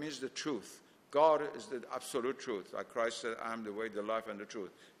Arabic means the truth. God is the absolute truth. Like Christ said, I am the way, the life, and the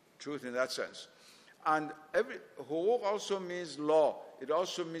truth. Truth in that sense. And huquq also means law. It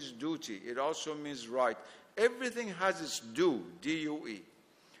also means duty. It also means right. Everything has its due, D-U-E.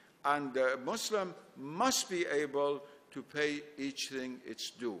 And the Muslim must be able to pay each thing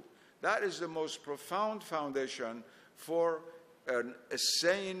its due. That is the most profound foundation for a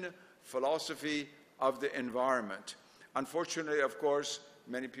sane philosophy of the environment. Unfortunately, of course,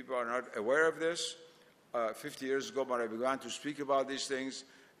 many people are not aware of this. 50 years ago, when I began to speak about these things,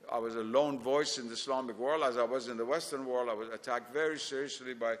 I was a lone voice in the Islamic world. As I was in the Western world, I was attacked very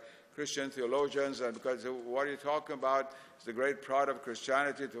seriously by Christian theologians, and because what are you talking about? It's the great pride of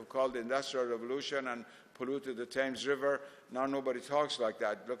Christianity to have called the Industrial Revolution and polluted the Thames River. Now nobody talks like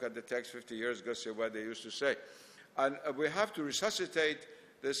that. Look at the text 50 years ago, see what they used to say. And we have to resuscitate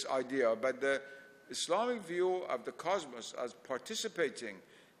this idea. But the Islamic view of the cosmos as participating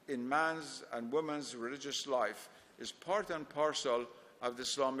in man's and woman's religious life is part and parcel of the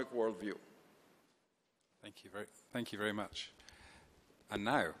Islamic worldview. Thank you very much. And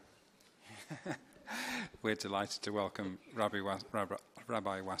now, we're delighted to welcome Rabbi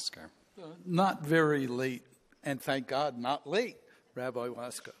Waskow. Not very late, and thank God not late, Rabbi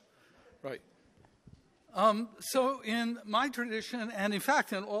Waskow. Right. So in my tradition, and in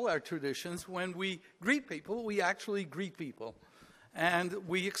fact in all our traditions, when we greet people, we actually greet people. And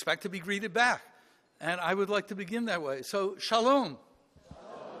we expect to be greeted back. And I would like to begin that way. So, shalom.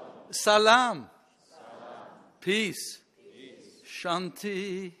 Salam. Peace.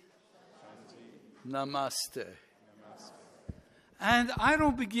 Shanti. Namaste. And I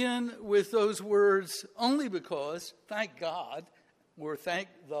don't begin with those words only because, thank God, or thank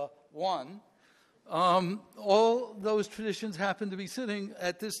the one, all those traditions happen to be sitting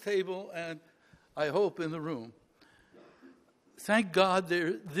at this table and I hope in the room. Thank God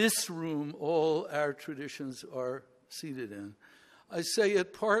this room, all our traditions are seated in. I say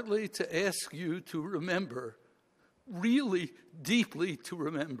it partly to ask you to remember, really deeply to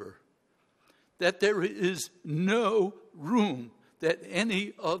remember, that there is no room that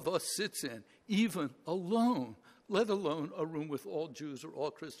any of us sits in, even alone, let alone a room with all Jews or all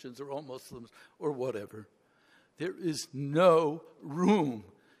Christians or all Muslims or whatever. There is no room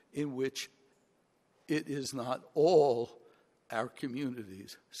in which it is not all our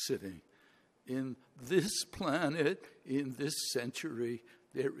communities sitting. In this planet, in this century,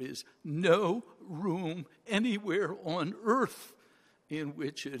 there is no room anywhere on earth in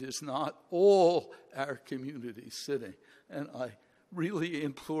which it is not all our communities sitting. And I really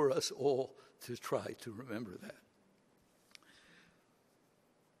implore us all to try to remember that.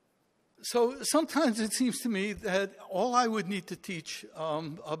 So sometimes it seems to me that all I would need to teach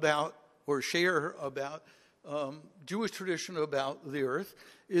about or share about Jewish tradition about the earth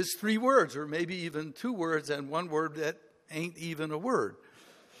is 3 words, or maybe even 2 words, and 1 word that ain't even a word.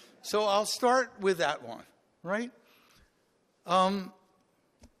 So I'll start with that one, right?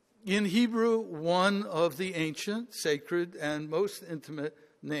 In Hebrew, one of the ancient, sacred, and most intimate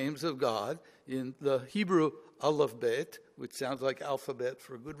names of God, in the Hebrew Aleph-Bet, which sounds like alphabet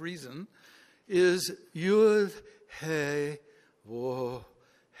for a good reason, is Yud, He, Wo,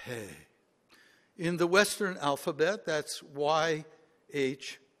 He. In the Western alphabet, that's Y,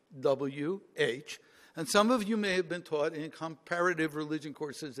 H, W, H. And some of you may have been taught in comparative religion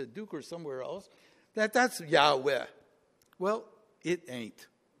courses at Duke or somewhere else that that's Yahweh. Well, it ain't.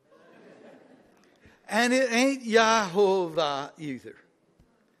 And it ain't Yahovah either.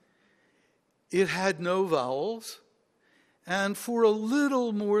 It had no vowels. And for a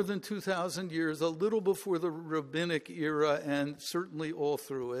little more than 2,000 years, a little before the rabbinic era, and certainly all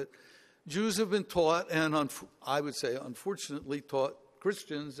through it, Jews have been taught, and I would say unfortunately taught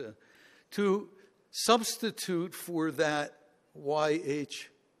Christians, to substitute for that YHWH,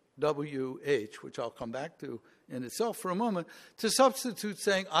 which I'll come back to in itself for a moment, to substitute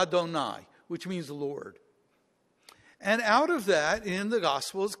saying Adonai, which means Lord. And out of that, in the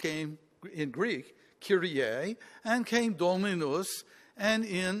Gospels came, in Greek, Kyrie, and came Dominus, and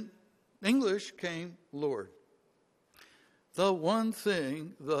in English came Lord. The one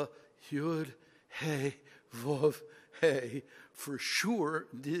thing, the Yud, He, Vav, He, for sure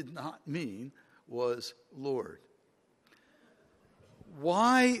did not mean was Lord.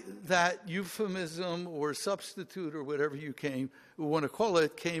 Why that euphemism or substitute or whatever you want to call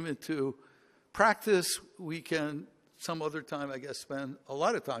it came into practice, we can some other time, I guess, spend a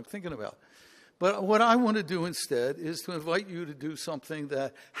lot of time thinking about. But what I want to do instead is to invite you to do something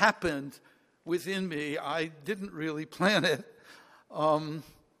that happened within me. I didn't really plan it.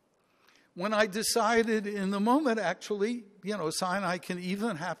 when I decided in the moment, actually, Sinai can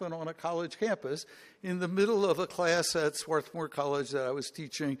even happen on a college campus, in the middle of a class at Swarthmore College that I was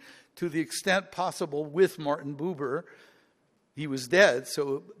teaching, to the extent possible with Martin Buber. He was dead,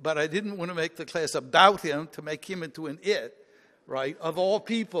 but I didn't want to make the class about him to make him into an it, right? Of all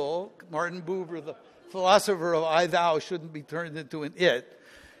people, Martin Buber, the philosopher of I, thou, shouldn't be turned into an it.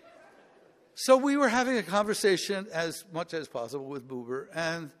 So we were having a conversation as much as possible with Buber,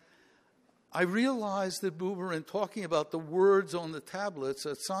 and I realized that Buber, in talking about the words on the tablets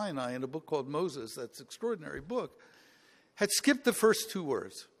at Sinai in a book called Moses, that's an extraordinary book, had skipped the first two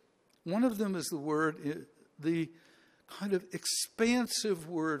words. One of them is the kind of expansive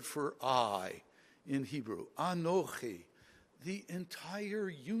word for I in Hebrew, Anochi. The entire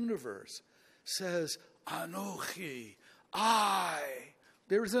universe says, Anochi, I.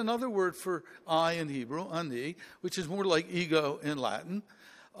 There's another word for I in Hebrew, ani, which is more like ego in Latin.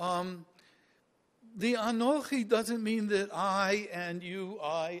 The Anochi doesn't mean that I and you,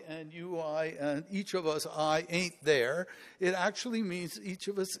 I, and each of us, I, ain't there. It actually means each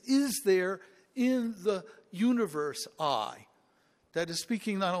of us is there in the universe, I. That is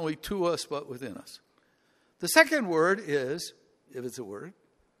speaking not only to us, but within us. The second word is, if it's a word,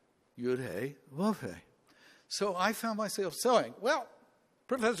 Yud-He, Vav-He. So I found myself saying, well,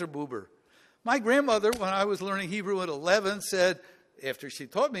 Professor Buber, my grandmother, when I was learning Hebrew at 11, said, after she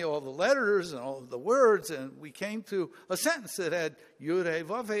taught me all the letters and all the words, and we came to a sentence that had Yud-He,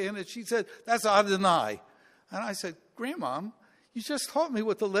 Vav-He in it, she said, that's Adonai. And I said, Grandma, you just taught me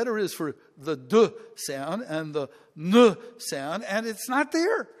what the letter is for the D sound and the N sound, and it's not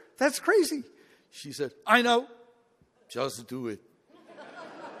there. That's crazy. She said, I know. Just do it.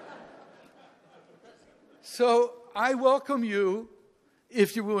 So I welcome you,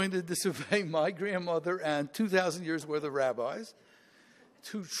 if you're willing to disobey my grandmother and 2,000 years worth of rabbis,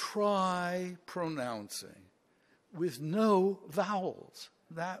 to try pronouncing with no vowels.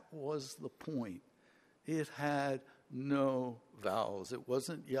 That was the point. It had no vowels. It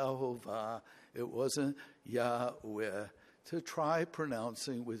wasn't Yahovah. It wasn't Yahweh. To try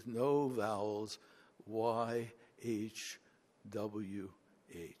pronouncing with no vowels, Y-H-W-H.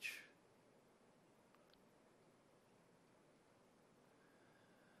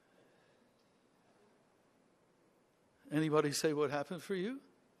 Anybody say what happened for you?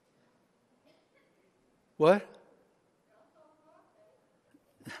 What?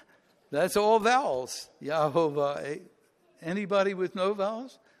 That's all vowels. Yahovah. Anybody with no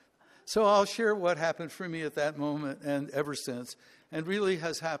vowels? So I'll share what happened for me at that moment and ever since, and really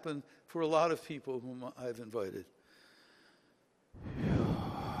has happened for a lot of people whom I've invited.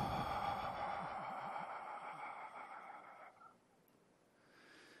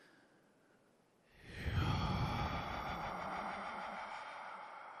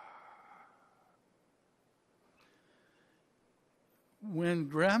 When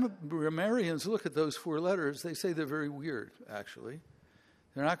grammarians look at those four letters, they say they're very weird, actually.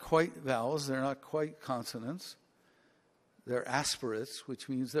 They're not quite vowels. They're not quite consonants. They're aspirates, which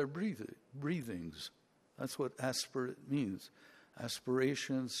means they're breathings. That's what aspirate means.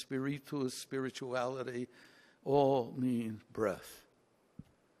 Aspiration, spiritus, spirituality, all mean breath.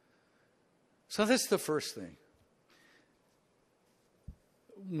 So that's the first thing.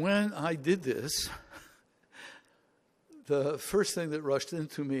 When I did this, the first thing that rushed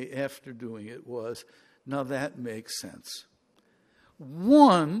into me after doing it was, now that makes sense.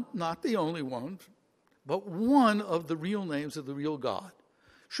 One, not the only one, but one of the real names of the real God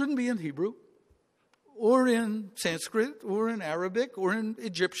shouldn't be in Hebrew, or in Sanskrit, or in Arabic, or in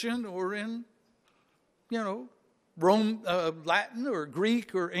Egyptian, or in, Rome, Latin, or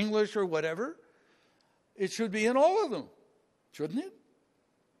Greek, or English, or whatever. It should be in all of them, shouldn't it?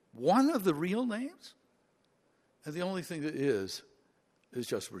 One of the real names? And the only thing that is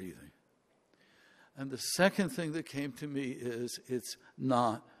just breathing. And the second thing that came to me is it's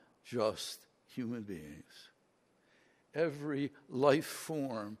not just human beings. Every life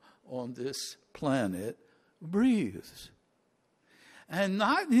form on this planet breathes. And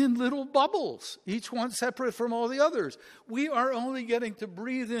not in little bubbles, each one separate from all the others. We are only getting to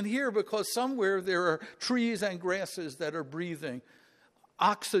breathe in here because somewhere there are trees and grasses that are breathing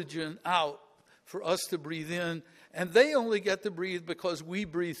oxygen out for us to breathe in, and they only get to breathe because we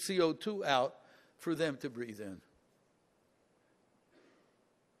breathe CO2 out for them to breathe in.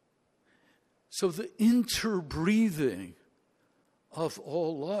 So the interbreathing of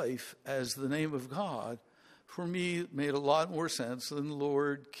all life as the name of God, for me, made a lot more sense than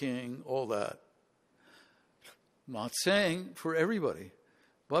Lord, King, all that. I'm not saying for everybody,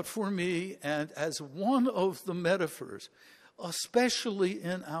 but for me, and as one of the metaphors especially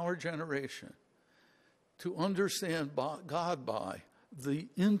in our generation, to understand God by the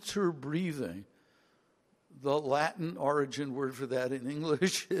interbreathing. The Latin origin word for that in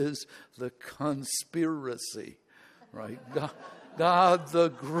English is the conspiracy, right? God, the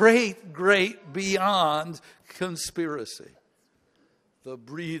great, great beyond conspiracy. The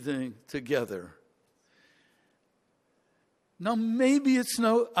breathing together. Now, maybe it's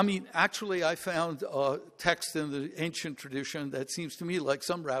actually I found a text in the ancient tradition that seems to me like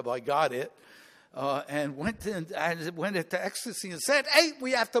some rabbi got it and went into ecstasy and said, hey,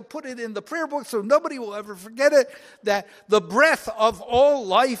 we have to put it in the prayer book so nobody will ever forget it, that the breath of all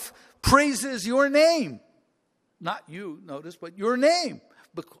life praises your name. Not you, notice, but your name.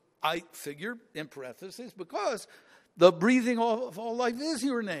 I figure, in parentheses, because the breathing of all life is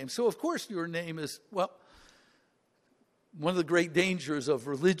your name. So, of course, your name is, well, one of the great dangers of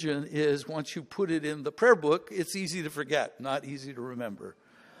religion is once you put it in the prayer book, it's easy to forget, not easy to remember.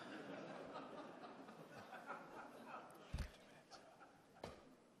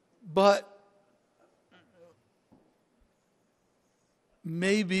 But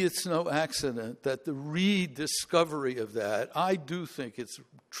maybe it's no accident that the rediscovery of that, I do think it's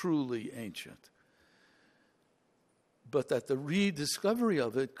truly ancient, but that the rediscovery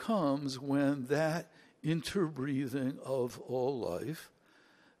of it comes when that interbreathing of all life,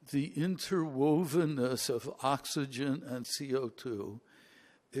 the interwovenness of oxygen and CO2,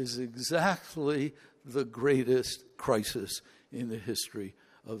 is exactly the greatest crisis in the history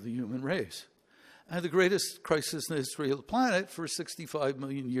of the human race. And the greatest crisis in the history of the planet for 65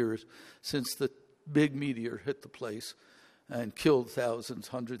 million years since the big meteor hit the place and killed thousands,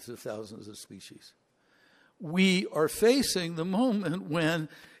 hundreds of thousands of species. We are facing the moment when,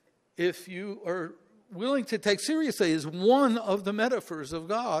 if you are willing to take seriously as one of the metaphors of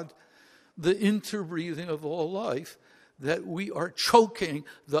God, the interbreathing of all life, that we are choking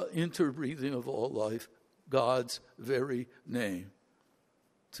the interbreathing of all life, God's very name,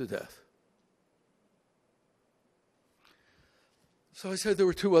 to death. So I said there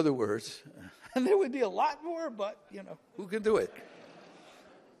were two other words, and there would be a lot more, but, who can do it?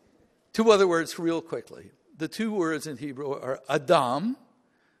 Two other words real quickly. The two words in Hebrew are Adam,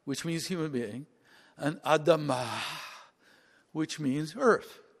 which means human being, and Adamah, which means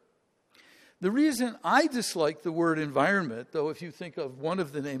earth. The reason I dislike the word environment, though if you think of one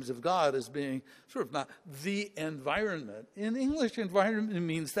of the names of God as being sort of not the environment, in English environment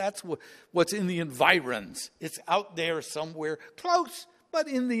means that's what's in the environs. It's out there somewhere, close, but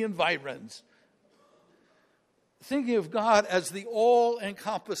in the environs. Thinking of God as the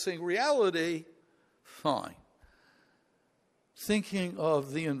all-encompassing reality, fine. Thinking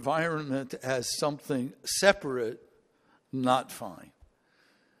of the environment as something separate, not fine.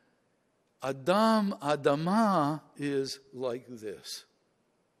 Adam, Adamah is like this,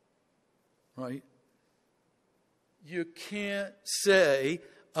 right? You can't say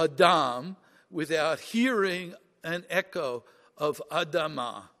Adam without hearing an echo of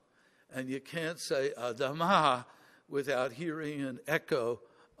Adamah. And you can't say Adamah without hearing an echo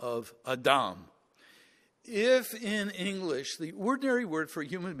of Adam. If in English, the ordinary word for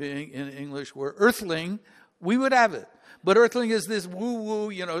human being in English were earthling, we would have it. But earthling is this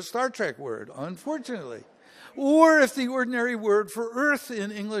woo-woo, Star Trek word, unfortunately. Or if the ordinary word for earth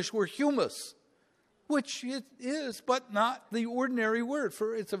in English were humus, which it is, but not the ordinary word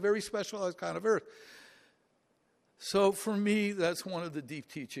for it's a very specialized kind of earth. So for me, that's one of the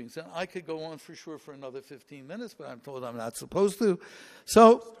deep teachings. And I could go on for sure for another 15 minutes, but I'm told I'm not supposed to.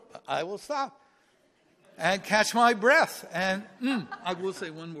 So I will stop and catch my breath. And I will say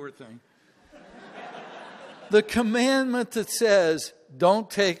one more thing. The commandment that says, don't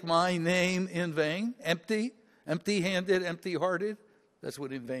take my name in vain, empty-handed, empty-hearted, that's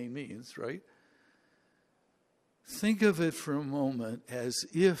what in vain means, right? Think of it for a moment as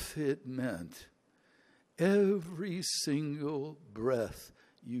if it meant every single breath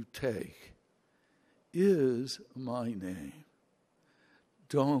you take is my name.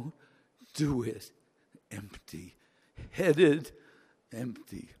 Don't do it empty-headed,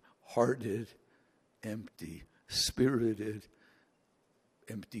 empty-hearted, empty-spirited,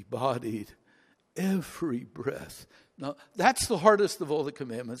 empty-bodied, every breath. Now, that's the hardest of all the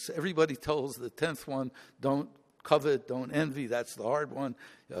commandments. Everybody tells the 10th one, don't covet, don't envy. That's the hard one.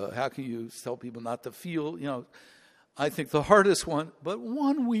 How can you tell people not to feel? I think the hardest one, but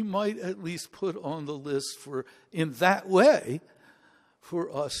one we might at least put on the list for, in that way,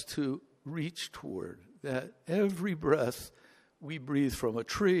 for us to reach toward. That every breath we breathe from a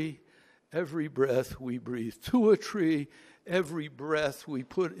tree, every breath we breathe to a tree, every breath we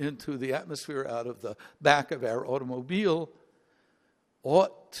put into the atmosphere out of the back of our automobile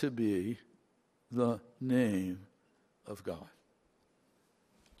ought to be the name of God.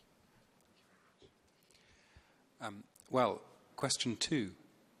 Well, question 2.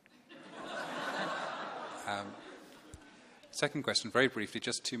 Second question, very briefly,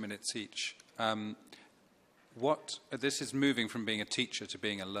 just 2 minutes each. This is moving from being a teacher to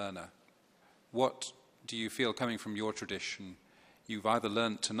being a learner. What do you feel, coming from your tradition, you've either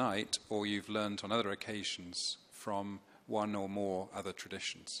learned tonight or you've learned on other occasions from one or more other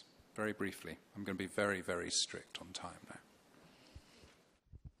traditions? Very briefly. I'm going to be very, very strict on time now.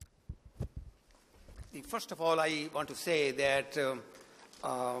 First of all, I want to say that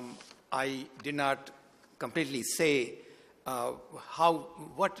I did not completely say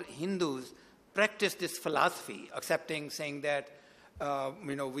what Hindus practice this philosophy, saying that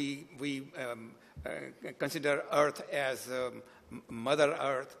we consider Earth as Mother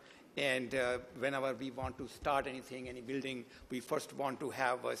Earth, and whenever we want to start anything, any building, we first want to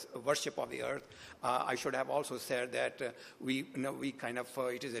have a worship of the earth. I should have also said that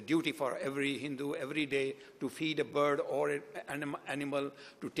it is a duty for every Hindu every day to feed a bird or an animal,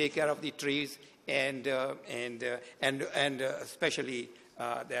 to take care of the trees, and especially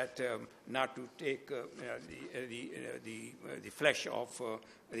that not to take the flesh of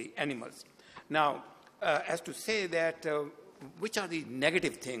the animals. Now, as to say that. Which are the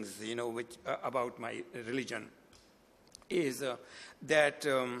negative things, about my religion, is that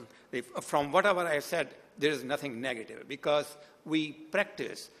from whatever I have said, there is nothing negative, because we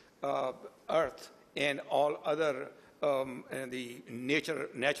practice earth and all other the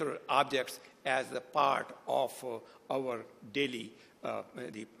natural objects as a part of our daily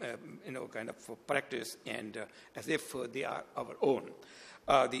kind of practice, and as if they are our own.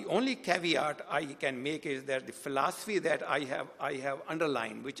 The only caveat I can make is that the philosophy that I have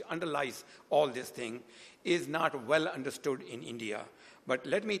underlined, which underlies all this thing, is not well understood in India. But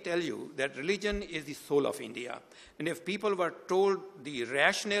let me tell you that religion is the soul of India. And if people were told the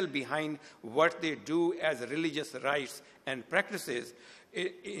rationale behind what they do as religious rites and practices,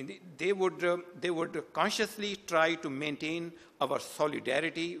 they would consciously try to maintain our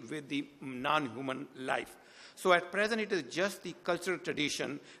solidarity with the non-human life. So at present, it is just the cultural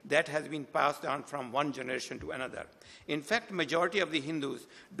tradition that has been passed on from one generation to another. In fact, majority of the Hindus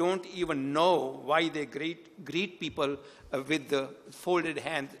don't even know why they greet people with the folded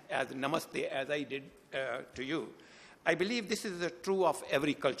hands as namaste, as I did to you. I believe this is true of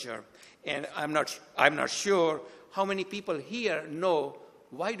every culture, and I'm not sure how many people here know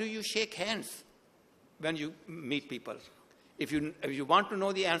why do you shake hands when you meet people. If you want to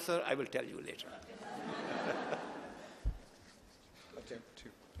know the answer, I will tell you later.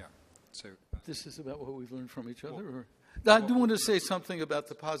 This is about what we've learned from each other? Or? I do want to say something about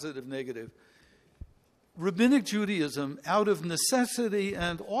the positive negative. Rabbinic Judaism, out of necessity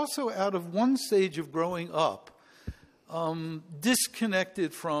and also out of one stage of growing up,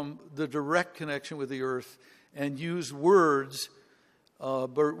 disconnected from the direct connection with the earth and used words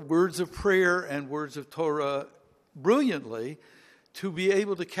of prayer and words of Torah brilliantly to be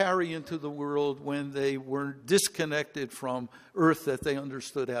able to carry into the world when they were disconnected from earth that they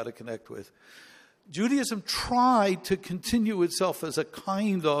understood how to connect with. Judaism tried to continue itself as a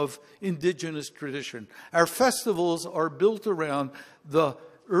kind of indigenous tradition. Our festivals are built around the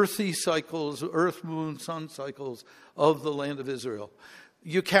earthy cycles, earth, moon, sun cycles of the land of Israel.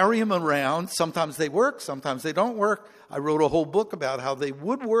 You carry them around. Sometimes they work, sometimes they don't work. I wrote a whole book about how they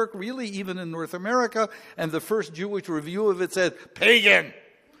would work, really, even in North America. And the first Jewish review of it said, pagan,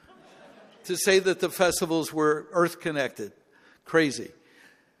 to say that the festivals were earth-connected. Crazy.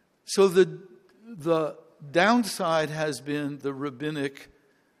 So the downside has been the rabbinic,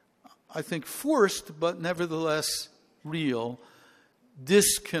 I think forced, but nevertheless real,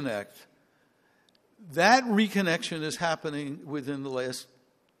 disconnect. That reconnection is happening within the last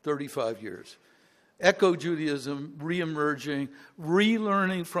 35 years. Eco-Judaism reemerging,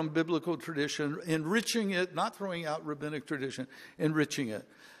 relearning from biblical tradition, enriching it, not throwing out rabbinic tradition, enriching it.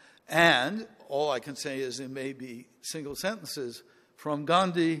 And all I can say is it may be single sentences from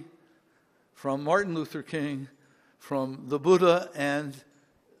Gandhi, from Martin Luther King, from the Buddha, and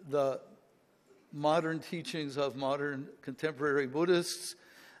the modern teachings of modern contemporary Buddhists,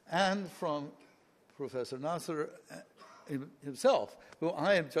 and from Professor Nasr himself, who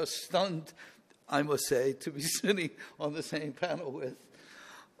I am just stunned, I must say, to be sitting on the same panel with.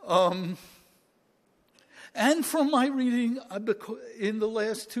 And from my reading in the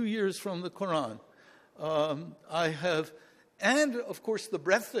last 2 years from the Quran, I have, and of course the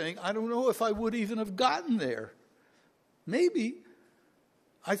breath thing, I don't know if I would even have gotten there. Maybe.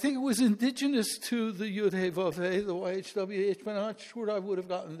 I think it was indigenous to the Yud-He-Vav-He, the YHWH, but I'm not sure I would have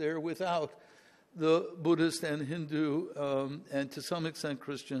gotten there without the Buddhist and Hindu and to some extent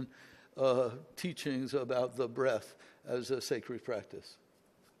Christian teachings about the breath as a sacred practice.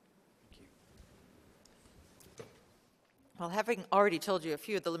 Well, having already told you a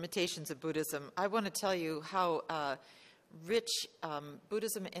few of the limitations of Buddhism, I want to tell you how rich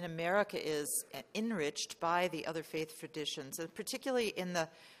Buddhism in America is, enriched by the other faith traditions, and particularly in the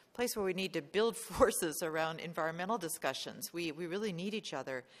place where we need to build forces around environmental discussions. We really need each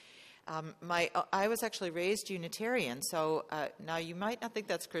other. I was actually raised Unitarian, so now you might not think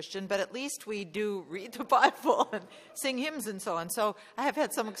that's Christian, but at least we do read the Bible and sing hymns and so on. So I have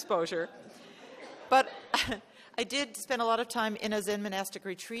had some exposure. But I did spend a lot of time in a Zen monastic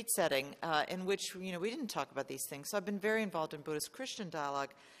retreat setting in which, we didn't talk about these things. So I've been very involved in Buddhist-Christian dialogue.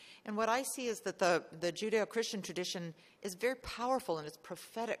 And what I see is that the Judeo-Christian tradition is very powerful in its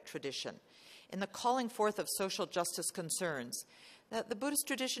prophetic tradition, in the calling forth of social justice concerns. That the Buddhist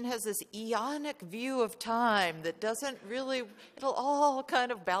tradition has this eonic view of time that doesn't really, it'll all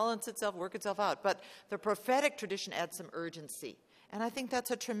kind of balance itself, work itself out. But the prophetic tradition adds some urgency. And I think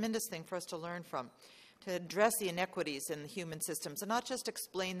that's a tremendous thing for us to learn from, to address the inequities in the human systems and not just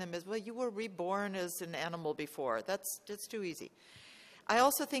explain them as, well, you were reborn as an animal before. That's too easy. I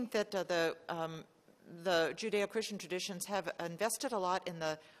also think that the Judeo-Christian traditions have invested a lot in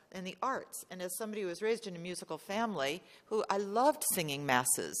the arts. And as somebody who was raised in a musical family, I loved singing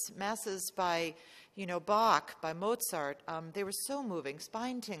masses by, Bach, by Mozart. They were so moving,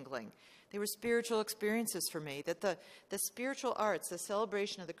 spine-tingling. They were spiritual experiences for me, that the spiritual arts, the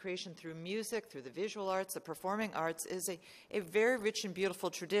celebration of the creation through music, through the visual arts, the performing arts, is a very rich and beautiful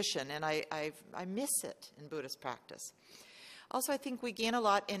tradition, and I miss it in Buddhist practice. Also, I think we gain a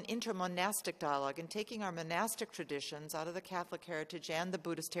lot in intermonastic dialogue and taking our monastic traditions out of the Catholic heritage and the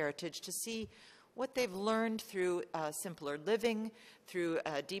Buddhist heritage to see what they've learned through simpler living, through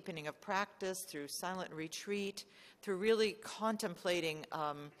deepening of practice, through silent retreat, through really contemplating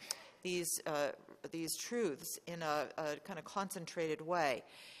these truths in a kind of concentrated way.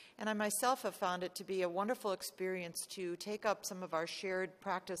 And I myself have found it to be a wonderful experience to take up some of our shared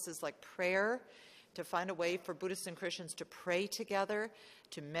practices like prayer, to find a way for Buddhists and Christians to pray together,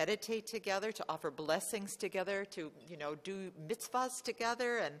 to meditate together, to offer blessings together, to do mitzvahs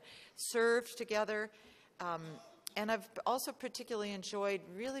together and serve together. And I've also particularly enjoyed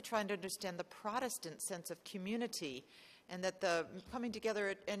really trying to understand the Protestant sense of community, and that the coming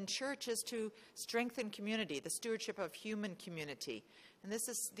together in church is to strengthen community, the stewardship of human community. And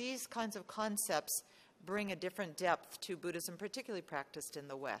these kinds of concepts bring a different depth to Buddhism, particularly practiced in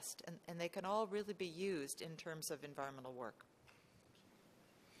the West. And they can all really be used in terms of environmental work.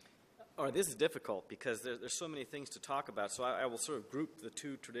 All right, this is difficult because there's so many things to talk about, so I will sort of group the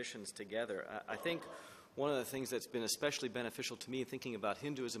two traditions together. I think one of the things that's been especially beneficial to me thinking about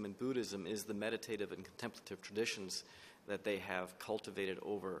Hinduism and Buddhism is the meditative and contemplative traditions that they have cultivated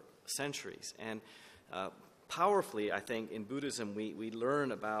over centuries. And powerfully, I think, in Buddhism, we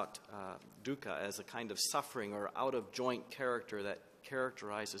learn about dukkha as a kind of suffering or out-of-joint character that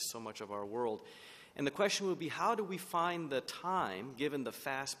characterizes so much of our world. And the question would be, how do we find the time, given the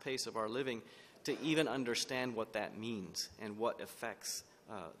fast pace of our living, to even understand what that means and what effects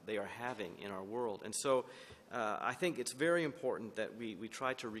they are having in our world? And so I think it's very important that we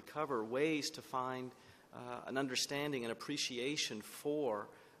try to recover ways to find an understanding and appreciation for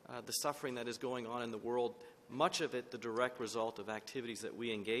the suffering that is going on in the world, much of it the direct result of activities that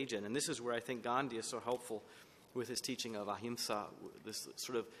we engage in. And this is where I think Gandhi is so helpful with his teaching of ahimsa, this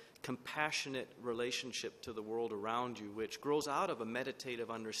sort of compassionate relationship to the world around you, which grows out of a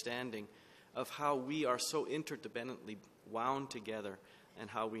meditative understanding of how we are so interdependently wound together and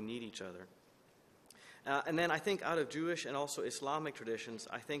how we need each other. And then I think out of Jewish and also Islamic traditions,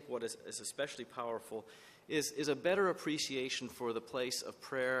 I think what is especially powerful is a better appreciation for the place of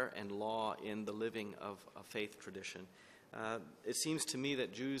prayer and law in the living of a faith tradition. It seems to me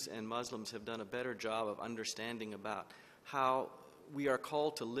that Jews and Muslims have done a better job of understanding about how we are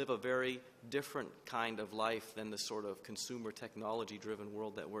called to live a very different kind of life than the sort of consumer technology-driven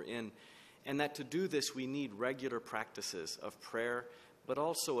world that we're in, and that to do this we need regular practices of prayer, but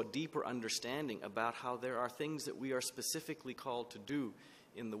also a deeper understanding about how there are things that we are specifically called to do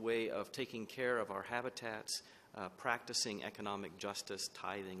in the way of taking care of our habitats, practicing economic justice,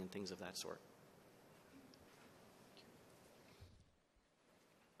 tithing, and things of that sort.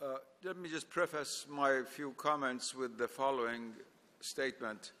 Let me just preface my few comments with the following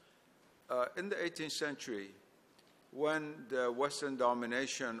statement. In the 18th century, when the Western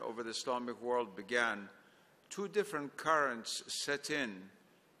domination over the Islamic world began, two different currents set in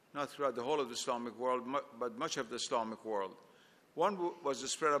not throughout the whole of the Islamic world, but much of the Islamic world. One was the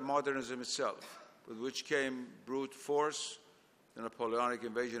spread of modernism itself, with which came brute force, the Napoleonic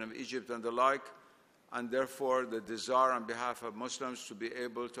invasion of Egypt and the like, and therefore the desire on behalf of Muslims to be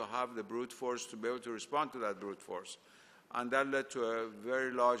able to have the brute force, to be able to respond to that brute force. And that led to a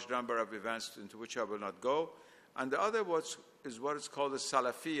very large number of events into which I will not go. And the other is what is called the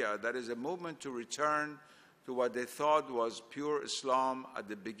Salafiyya, that is a movement to return to what they thought was pure Islam at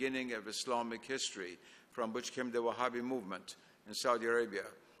the beginning of Islamic history, from which came the Wahhabi movement in Saudi Arabia.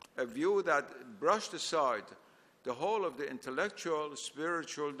 A view that brushed aside the whole of the intellectual,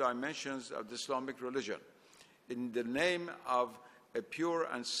 spiritual dimensions of the Islamic religion in the name of a pure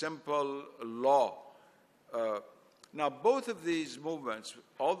and simple law. Now, both of these movements,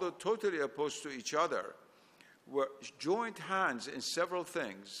 although totally opposed to each other, were joined hands in several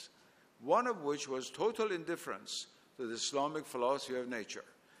things, one of which was total indifference to the Islamic philosophy of nature.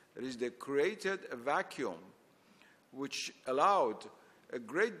 That is, they created a vacuum which allowed a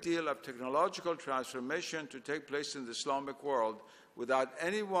great deal of technological transformation to take place in the Islamic world without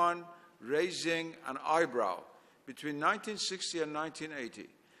anyone raising an eyebrow. Between 1960 and 1980,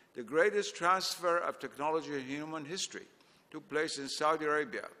 the greatest transfer of technology in human history took place in Saudi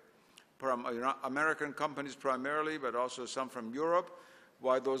Arabia, from American companies primarily, but also some from Europe,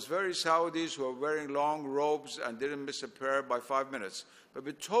 while those very Saudis who were wearing long robes and didn't miss a prayer by 5 minutes, but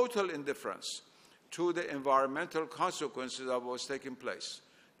with total indifference to the environmental consequences of what was taking place.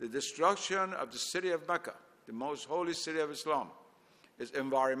 The destruction of the city of Mecca, the most holy city of Islam, is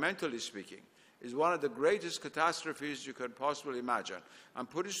environmentally speaking, is one of the greatest catastrophes you could possibly imagine. And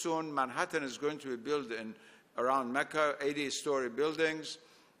pretty soon, Manhattan is going to be built around Mecca, 80-story buildings,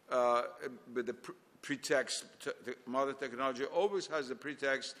 with the pretext, modern technology always has the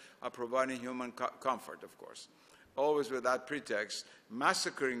pretext of providing human comfort, of course. Always with that pretext,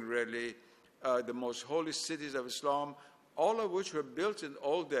 massacring really the most holy cities of Islam, all of which were built in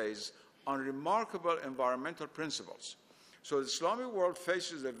old days on remarkable environmental principles. So the Islamic world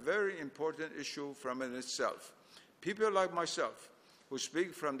faces a very important issue from in itself. People like myself, who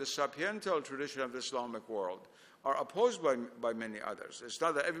speak from the sapiential tradition of the Islamic world, are opposed by many others. It's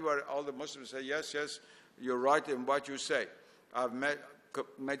not that everybody, all the Muslims say, yes, yes, you're right in what you say. I've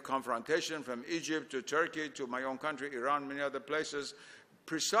made confrontation from Egypt to Turkey to my own country, Iran, many other places,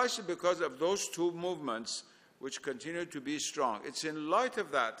 precisely because of those two movements which continue to be strong. It's in light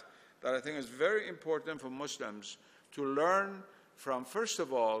of that that I think it's very important for Muslims to learn from, first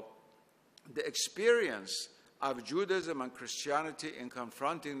of all, the experience of Judaism and Christianity in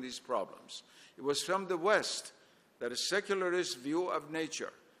confronting these problems. It was from the West that a secularist view of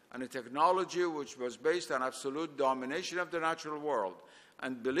nature and a technology which was based on absolute domination of the natural world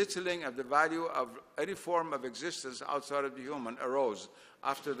and belittling of the value of any form of existence outside of the human arose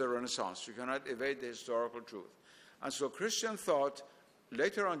after the Renaissance. You cannot evade the historical truth. And so Christian thought,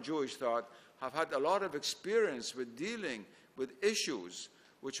 later on Jewish thought, have had a lot of experience with dealing with issues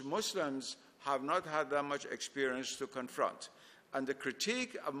which Muslims have not had that much experience to confront. And the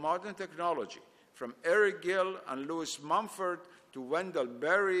critique of modern technology, from Eric Gill and Louis Mumford to Wendell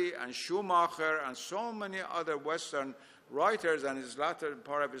Berry and Schumacher and so many other Western writers, and his latter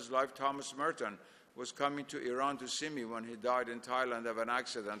part of his life, Thomas Merton, was coming to Iran to see me when he died in Thailand of an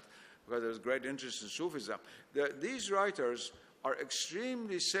accident because there was great interest in Sufism. These writers are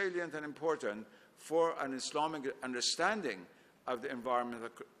extremely salient and important for an Islamic understanding of the environmental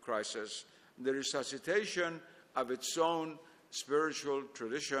crisis, the resuscitation of its own spiritual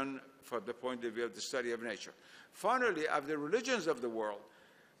tradition from the point of view of the study of nature. Finally, of the religions of the world,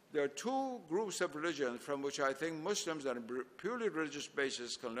 there are two groups of religions from which I think Muslims on a purely religious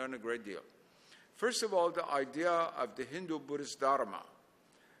basis can learn a great deal. First of all, the idea of the Hindu-Buddhist Dharma,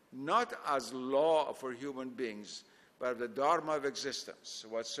 not as law for human beings, but of the Dharma of existence,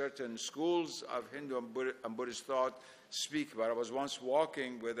 what certain schools of Hindu and Buddhist thought speak about. I was once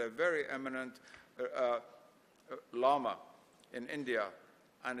walking with a very eminent Lama in India,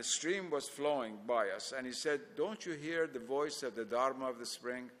 and a stream was flowing by us, and he said, "Don't you hear the voice of the Dharma of the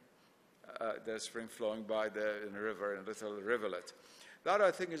spring flowing by in the river, in a little rivulet?" That,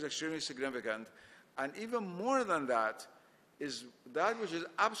 I think, is extremely significant. And even more than that is that which is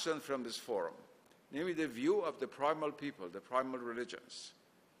absent from this forum, namely the view of the primal people, the primal religions.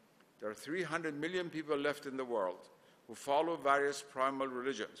 There are 300 million people left in the world who follow various primal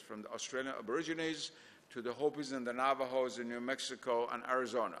religions, from the Australian Aborigines to the Hopis and the Navajos in New Mexico and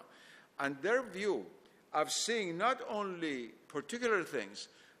Arizona. And their view of seeing not only particular things,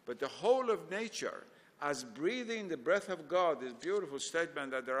 but the whole of nature as breathing the breath of God, this beautiful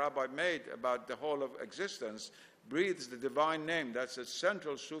statement that the rabbi made about the whole of existence breathes the divine name. That's a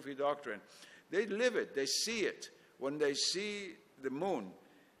central Sufi doctrine. They live it. They see it. When they see the moon,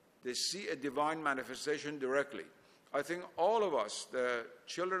 they see a divine manifestation directly. I think all of us, the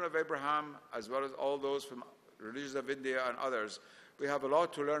children of Abraham, as well as all those from religions of India and others, we have a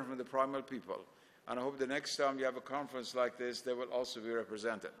lot to learn from the primal people. And I hope the next time you have a conference like this, they will also be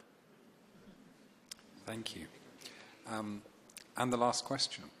represented. Thank you. And the last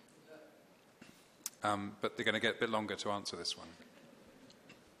question. But they're going to get a bit longer to answer this one.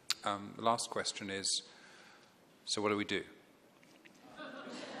 The last question is, so what do we do?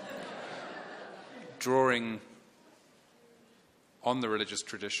 Drawing on the religious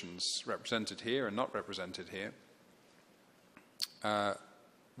traditions represented here and not represented here,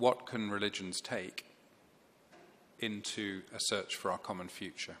 what can religions take into a search for our common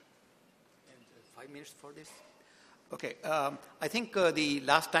future? 5 minutes for this? Okay. I think the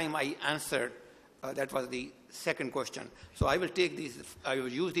last time I answered, that was the second question. So I will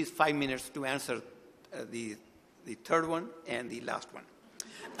use these 5 minutes to answer the third one and the last one.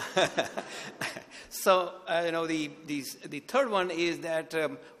 So, the third one is that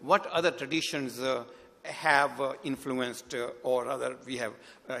what other traditions have influenced or rather we have,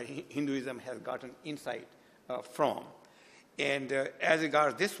 Hinduism has gotten insight from. And as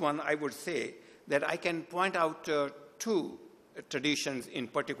regards this one, I would say that I can point out two traditions in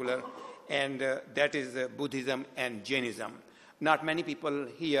particular, and that is Buddhism and Jainism. Not many people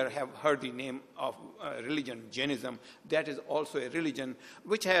here have heard the name of religion, Jainism. That is also a religion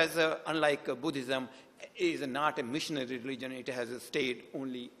which has, unlike Buddhism, is not a missionary religion. It has stayed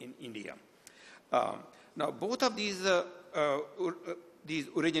only in India. Now, both of these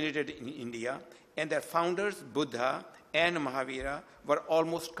originated in India, and their founders, Buddha and Mahavira, were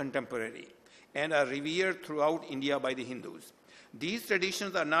almost contemporary and are revered throughout India by the Hindus. These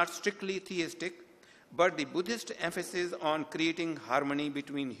traditions are not strictly theistic, but the Buddhist emphasis on creating harmony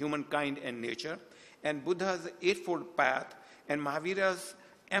between humankind and nature, and Buddha's Eightfold Path, and Mahavira's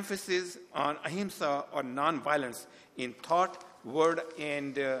emphasis on ahimsa or non-violence in thought, word,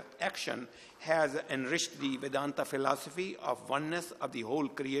 and action has enriched the Vedanta philosophy of oneness of the whole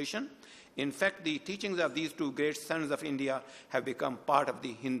creation. In fact, the teachings of these two great sons of India have become part of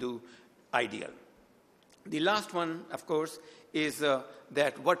the Hindu ideal. The last one, of course, is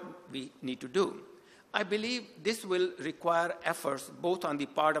that what we need to do. I believe this will require efforts both on the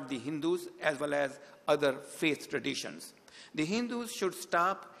part of the Hindus as well as other faith traditions. The Hindus should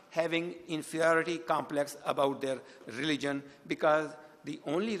stop having inferiority complex about their religion, because the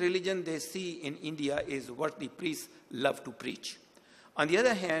only religion they see in India is what the priests love to preach. On the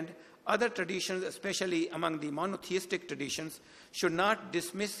other hand, other traditions, especially among the monotheistic traditions, should not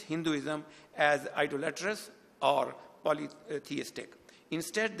dismiss Hinduism as idolatrous or polytheistic.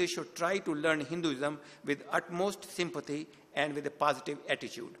 Instead, they should try to learn Hinduism with utmost sympathy and with a positive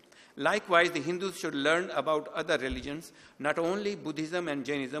attitude. Likewise, the Hindus should learn about other religions, not only Buddhism and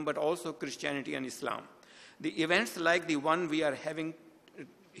Jainism, but also Christianity and Islam. The events like the one we are having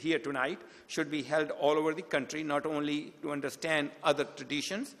here tonight should be held all over the country, not only to understand other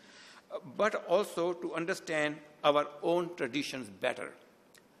traditions, but also to understand our own traditions better.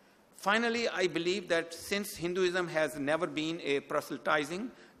 Finally, I believe that since Hinduism has never been a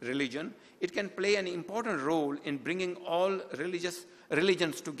proselytizing religion, it can play an important role in bringing all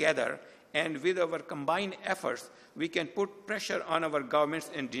religions together, and with our combined efforts, we can put pressure on our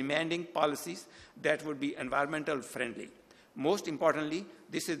governments in demanding policies that would be environmental friendly. Most importantly,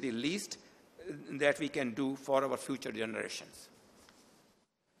 this is the least that we can do for our future generations.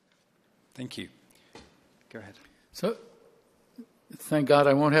 Thank you. Go ahead. So, thank God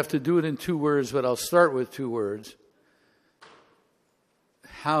I won't have to do it in 2 words, but I'll start with 2 words.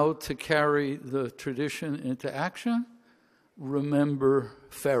 How to carry the tradition into action? Remember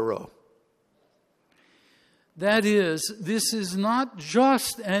Pharaoh. That is, this is not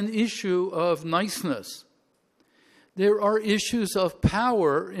just an issue of niceness. There are issues of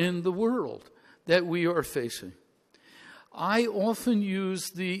power in the world that we are facing. I often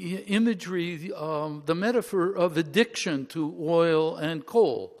use the imagery, the metaphor of addiction to oil and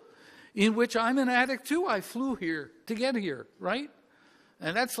coal, in which I'm an addict too. I flew here to get here, right?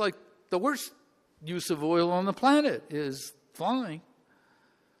 And that's like the worst use of oil on the planet is flying.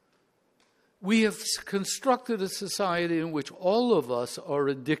 We have constructed a society in which all of us are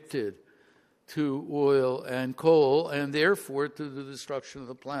addicted to oil and coal, and therefore to the destruction of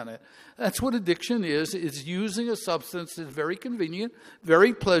the planet. That's what addiction is. It's using a substance that's very convenient,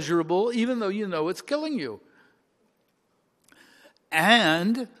 very pleasurable, even though you know it's killing you.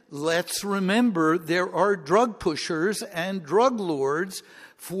 And let's remember there are drug pushers and drug lords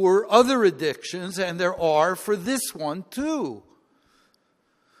for other addictions, and there are for this one too.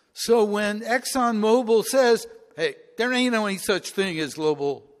 So when ExxonMobil says, hey, there ain't any such thing as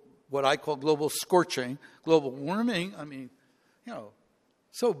global, what I call global scorching, global warming, I mean,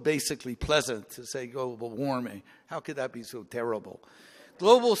 so basically pleasant to say global warming. How could that be so terrible?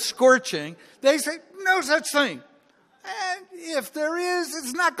 Global scorching, they say no such thing. And if there is,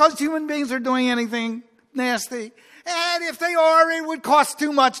 it's not because human beings are doing anything nasty. And if they are, it would cost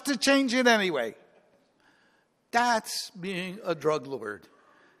too much to change it anyway. That's being a drug lord.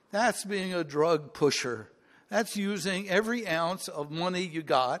 That's being a drug pusher. That's using every ounce of money you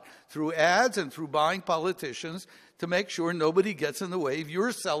got through ads and through buying politicians to make sure nobody gets in the way of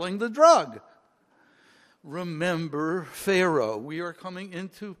your selling the drug. Remember Pharaoh. We are coming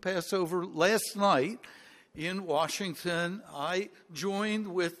into Passover. Last night in Washington, I joined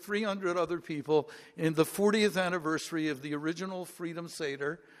with 300 other people in the 40th anniversary of the original Freedom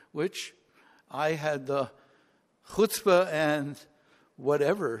Seder, which I had the chutzpah and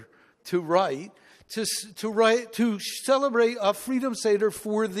whatever to write, to celebrate a Freedom Seder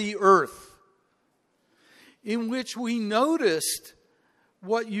for the earth, in which we noticed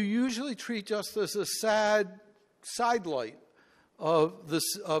what you usually treat just as a sad sidelight of the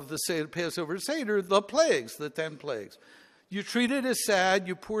Seder, Passover Seder, the plagues, the 10 plagues. You treat it as sad.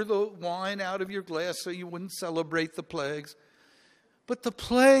 You pour the wine out of your glass so you wouldn't celebrate the plagues. But the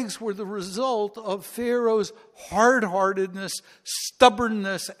plagues were the result of Pharaoh's hard-heartedness,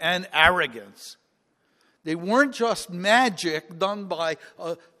 stubbornness, and arrogance. They weren't just magic done by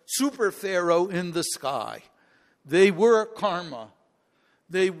a super Pharaoh in the sky. They were karma.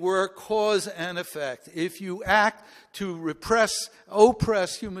 They were cause and effect. If you act to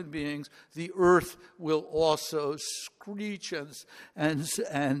oppress human beings, the earth will also screech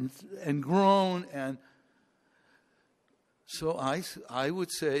and groan. And so I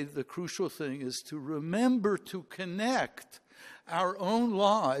would say the crucial thing is to remember to connect our own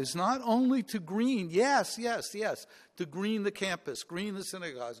lives, not only to green, yes, to green the campus, green the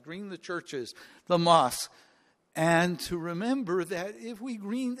synagogues, green the churches, the mosques, and to remember that if we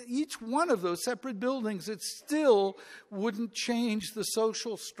green each one of those separate buildings, it still wouldn't change the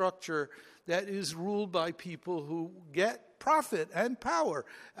social structure that is ruled by people who get profit and power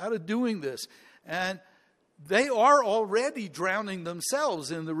out of doing this. And they are already drowning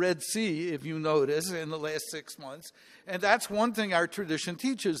themselves in the Red Sea, if you notice, in the last 6 months. And that's one thing our tradition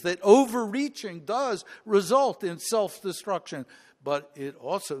teaches, that overreaching does result in self-destruction. But it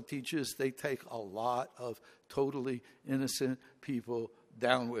also teaches they take a lot of totally innocent people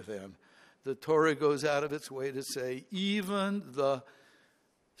down with them. The Torah goes out of its way to say, even the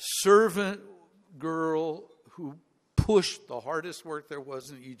servant girl who pushed the hardest work there was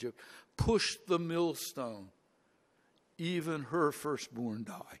in Egypt, pushed the millstone, even her firstborn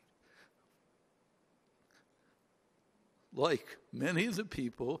died. Like many of the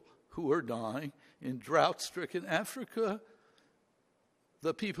people who are dying in drought-stricken Africa,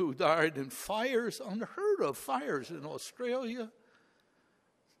 the people who died in fires, unheard of fires in Australia.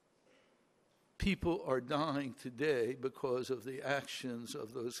 People are dying today because of the actions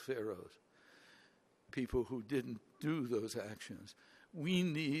of those pharaohs, people who didn't do those actions. We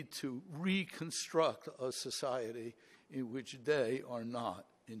need to reconstruct a society in which they are not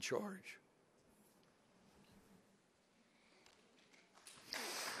in charge.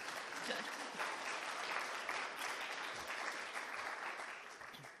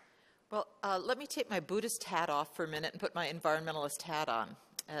 Well, let me take my Buddhist hat off for a minute and put my environmentalist hat on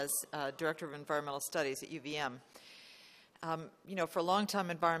as Director of Environmental Studies at UVM. For a long time,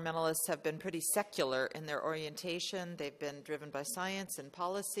 environmentalists have been pretty secular in their orientation. They've been driven by science and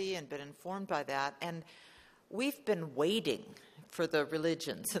policy and been informed by that. And we've been waiting for the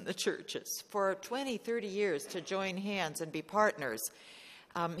religions and the churches for 20, 30 years to join hands and be partners.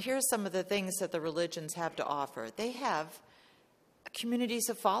 Here's some of the things that the religions have to offer. They have communities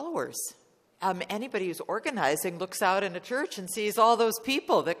of followers. Anybody who's organizing looks out in a church and sees all those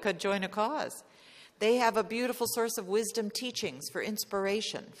people that could join a cause. They have a beautiful source of wisdom teachings for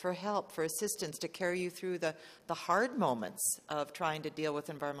inspiration, for help, for assistance to carry you through the hard moments of trying to deal with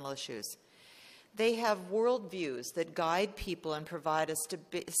environmental issues. They have worldviews that guide people and provide a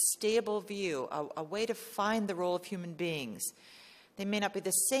stable view, a way to find the role of human beings. They may not be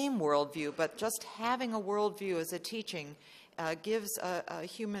the same worldview, but just having a worldview as a teaching gives a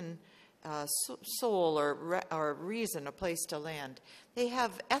human soul or reason a place to land. They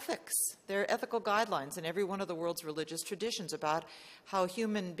have ethics. There are ethical guidelines in every one of the world's religious traditions about how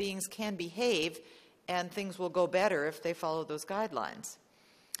human beings can behave, and things will go better if they follow those guidelines.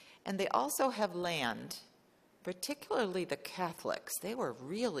 And they also have land particularly the Catholics. They were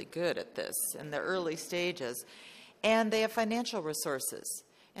really good at this in the early stages. And they have financial resources.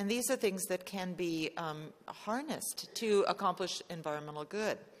 And these are things that can be harnessed to accomplish environmental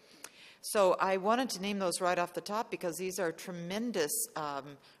good. So I wanted to name those right off the top because these are tremendous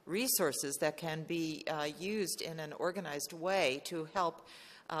resources that can be used in an organized way to help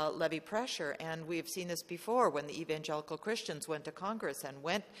levy pressure. And we've seen this before when the evangelical Christians went to Congress and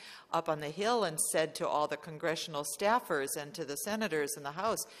went up on the Hill and said to all the congressional staffers and to the senators in the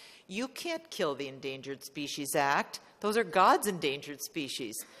House, you can't kill the Endangered Species Act. Those are God's endangered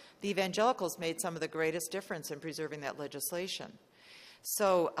species. The evangelicals made some of the greatest difference in preserving that legislation.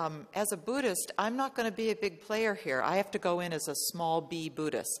 So as a Buddhist, I'm not going to be a big player here. I have to go in as a small b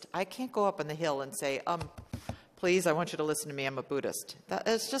Buddhist. I can't go up on the Hill and say, please, I want you to listen to me, I'm a Buddhist.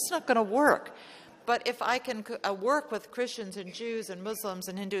 It's just not going to work. But if I can work with Christians and Jews and Muslims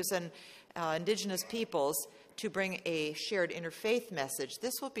and Hindus and indigenous peoples to bring a shared interfaith message,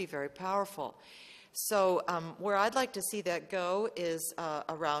 this will be very powerful. So where I'd like to see that go is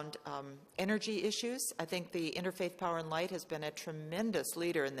around energy issues. I think the Interfaith Power and Light has been a tremendous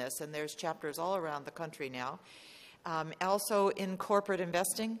leader in this, and there's chapters all around the country now. Also in corporate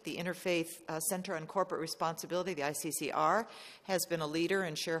investing, the Interfaith Center on Corporate Responsibility, the ICCR, has been a leader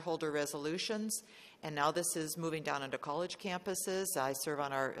in shareholder resolutions, and now this is moving down into college campuses. I serve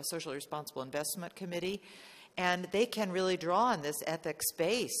on our Socially Responsible Investment Committee. And they can really draw on this ethics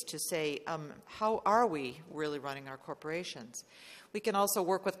base to say, how are we really running our corporations? We can also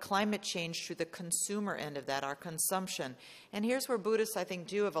work with climate change through the consumer end of that, our consumption. And here's where Buddhists, I think,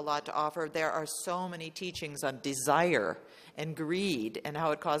 do have a lot to offer. There are so many teachings on desire and greed and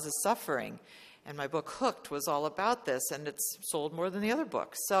how it causes suffering. And my book, Hooked, was all about this, and it's sold more than the other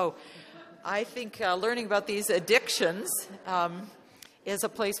books. So I think learning about these addictions is a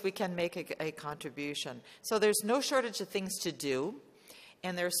place we can make a contribution. So there's no shortage of things to do,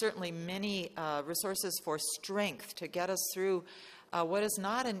 and there are certainly many resources for strength to get us through what is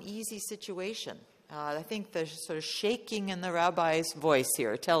not an easy situation. I think the sort of shaking in the rabbi's voice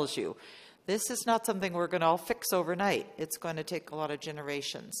here tells you this is not something we're going to all fix overnight. It's going to take a lot of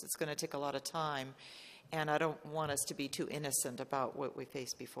generations. It's going to take a lot of time, and I don't want us to be too innocent about what we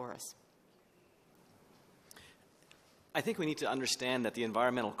face before us. I think we need to understand that the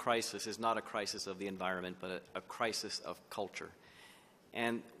environmental crisis is not a crisis of the environment, but a crisis of culture.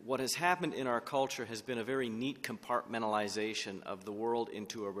 And what has happened in our culture has been a very neat compartmentalization of the world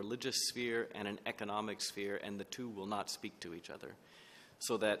into a religious sphere and an economic sphere, and the two will not speak to each other.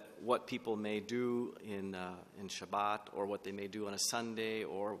 So that what people may do in Shabbat, or what they may do on a Sunday,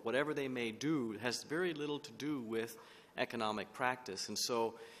 or whatever they may do, has very little to do with economic practice. And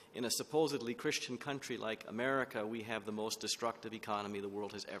so in a supposedly Christian country like America, we have the most destructive economy the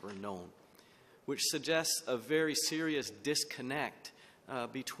world has ever known, which suggests a very serious disconnect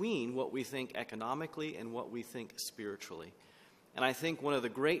between what we think economically and what we think spiritually. And I think one of the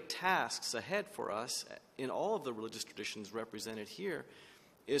great tasks ahead for us in all of the religious traditions represented here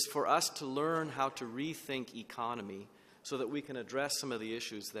is for us to learn how to rethink economy so that we can address some of the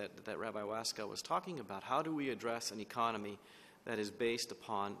issues that Rabbi Waskow was talking about. How do we address an economy that is based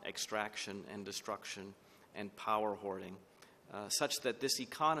upon extraction and destruction and power hoarding, such that this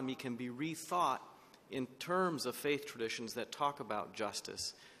economy can be rethought in terms of faith traditions that talk about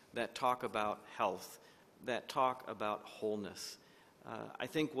justice, that talk about health, that talk about wholeness. I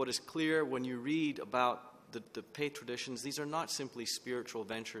think what is clear when you read about the faith traditions, these are not simply spiritual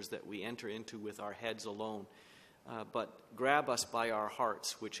ventures that we enter into with our heads alone, but grab us by our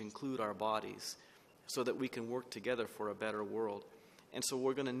hearts, which include our bodies, so that we can work together for a better world. And so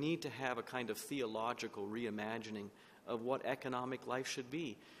we're going to need to have a kind of theological reimagining of what economic life should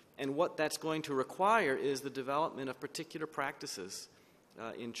be. And what that's going to require is the development of particular practices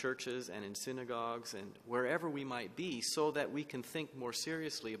in churches and in synagogues and wherever we might be, so that we can think more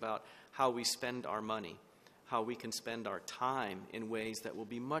seriously about how we spend our money, how we can spend our time in ways that will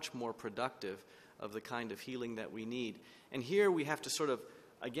be much more productive of the kind of healing that we need. And here we have to sort of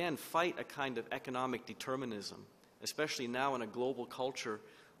again, fight a kind of economic determinism, especially now in a global culture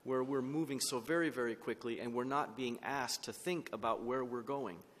where we're moving so very, very quickly and we're not being asked to think about where we're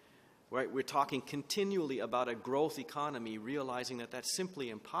going. Right? We're talking continually about a growth economy, realizing that that's simply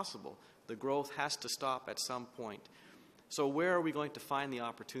impossible. The growth has to stop at some point. So where are we going to find the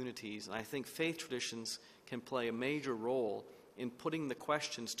opportunities? And I think faith traditions can play a major role in putting the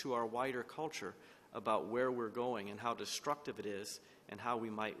questions to our wider culture about where we're going and how destructive it is, and how we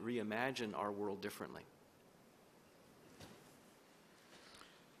might reimagine our world differently.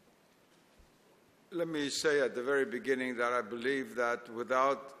 Let me say at the very beginning that I believe that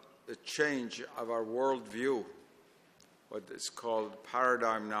without a change of our worldview, what is called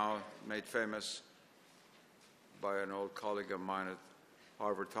paradigm now, made famous by an old colleague of mine at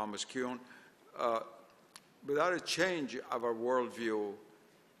Harvard, Thomas Kuhn. Without a change of our worldview,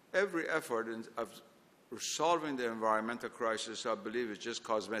 every effort of solving the environmental crisis, I believe, is just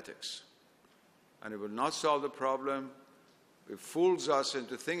cosmetics. And it will not solve the problem. It fools us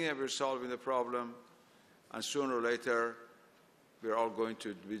into thinking that we're solving the problem, and sooner or later, we're all going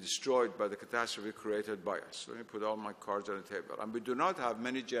to be destroyed by the catastrophe created by us. Let me put all my cards on the table. And we do not have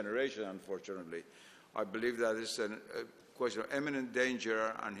many generations, unfortunately. I believe that it's a question of imminent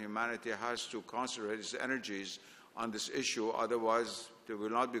danger, and humanity has to concentrate its energies on this issue. Otherwise, there will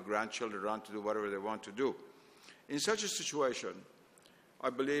not be grandchildren around to do whatever they want to do. In such a situation, I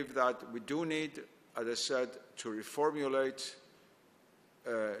believe that we do need, as I said, to reformulate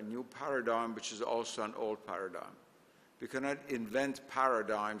a new paradigm, which is also an old paradigm. We cannot invent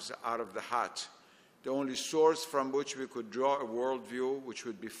paradigms out of the hat. The only source from which we could draw a worldview which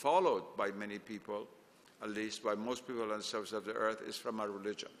would be followed by many people, at least by most people on the surface of the earth, is from our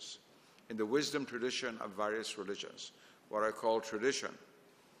religions, in the wisdom tradition of various religions, what I call tradition.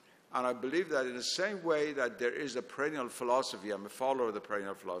 And I believe that in the same way that there is a perennial philosophy, I'm a follower of the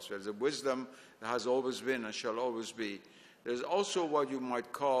perennial philosophy, there's a wisdom that has always been and shall always be, there's also what you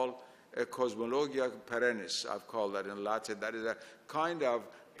might call a cosmologia perennis, I've called that in Latin. That is a kind of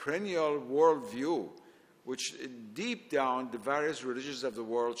perennial worldview which deep down the various religions of the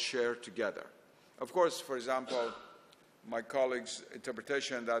world share together. Of course, for example, my colleague's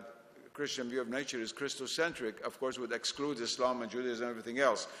interpretation that Christian view of nature is Christocentric, of course, would exclude Islam and Judaism and everything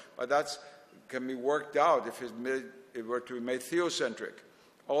else. But that can be worked out if it were to be made theocentric.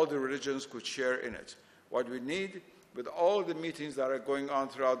 All the religions could share in it. What we need, with all the meetings that are going on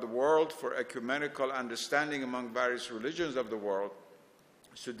throughout the world for ecumenical understanding among various religions of the world,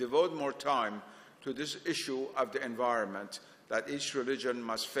 is to devote more time to this issue of the environment that each religion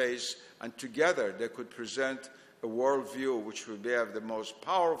must face, and together they could present a worldview which would have the most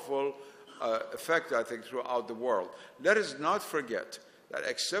powerful effect, I think, throughout the world. Let us not forget that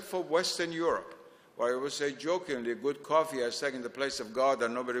except for Western Europe, where I would say jokingly, good coffee has taken the place of God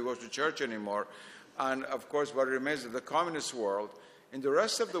and nobody goes to church anymore, and of course what remains of the communist world, in the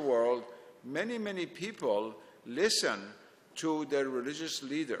rest of the world, many, many people listen to their religious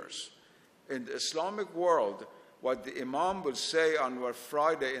leaders. In the Islamic world, what the Imam will say on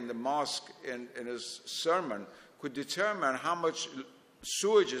Friday in the mosque in his sermon could determine how much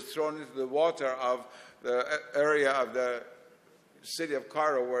sewage is thrown into the water of the area of the city of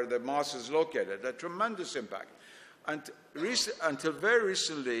Cairo where the mosque is located. A tremendous impact. And until very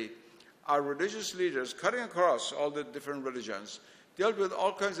recently, our religious leaders, cutting across all the different religions, dealt with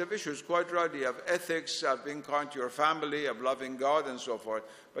all kinds of issues, quite rightly, of ethics, of being kind to your family, of loving God, and so forth,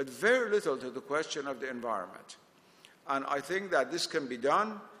 but very little to the question of the environment. And I think that this can be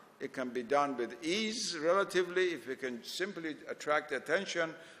done. It can be done with ease, relatively, if we can simply attract the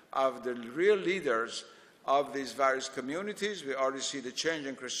attention of the real leaders of these various communities. We already see the change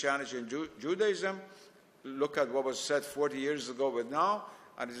in Christianity and Judaism. Look at what was said 40 years ago with now,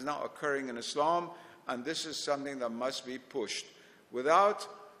 and is now occurring in Islam, and this is something that must be pushed. Without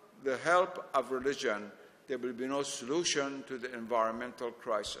the help of religion, there will be no solution to the environmental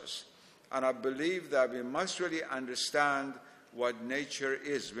crisis. And I believe that we must really understand what nature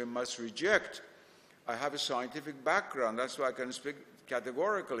is. We must reject. I have a scientific background, that's why I can speak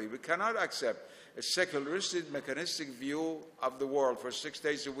categorically. We cannot accept a secularistic, mechanistic view of the world for 6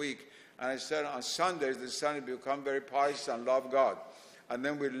 days a week. And I said on Sundays, the Sunday become very pious and love God. And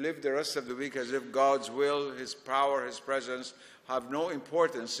then we live the rest of the week as if God's will, His power, His presence have no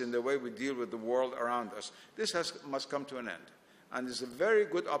importance in the way we deal with the world around us. This must come to an end. And it's a very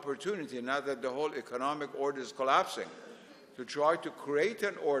good opportunity, now that the whole economic order is collapsing, to try to create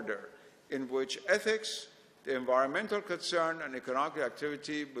an order in which ethics, the environmental concern, and economic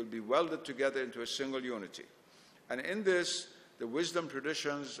activity will be welded together into a single unity. And in this, the wisdom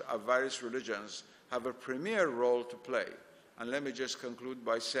traditions of various religions have a premier role to play. And let me just conclude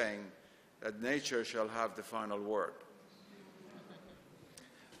by saying that nature shall have the final word.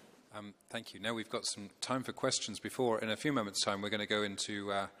 Thank you. Now we've got some time for questions before, in a few moments' time, we're going to go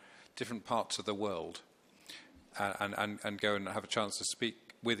into different parts of the world and go and have a chance to speak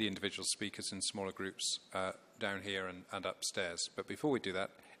with the individual speakers in smaller groups down here and upstairs. But before we do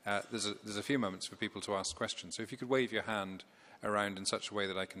that, there's a few moments for people to ask questions. So if you could wave your hand around in such a way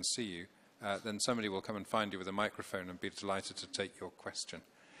that I can see you, then somebody will come and find you with a microphone and be delighted to take your question.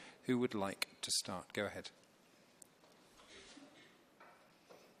 Who would like to start? Go ahead.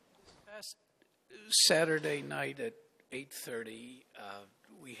 Saturday night at 8:30,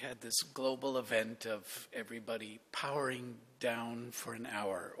 we had this global event of everybody powering down for an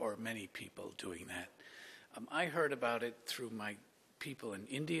hour, or many people doing that. I heard about it through my people in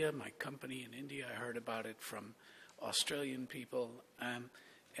India, my company in India. I heard about it from Australian people, and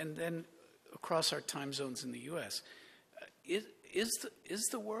then across our time zones in the U.S. Is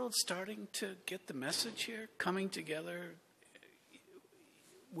the world starting to get the message here, coming together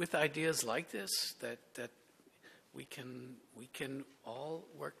with ideas like this, that we can all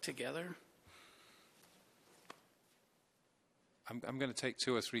work together? I'm going to take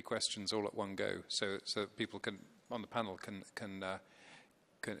 2 or 3 questions all at one go, so people can on the panel can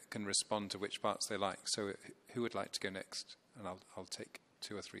respond to which parts they like. So who would like to go next? And I'll take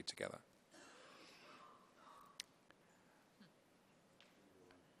 2 or 3 together.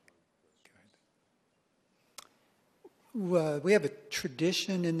 We have a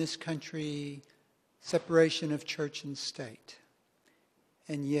tradition in this country, separation of church and state.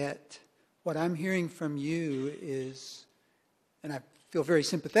 And yet, what I'm hearing from you is, and I feel very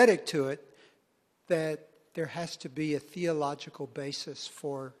sympathetic to it, that there has to be a theological basis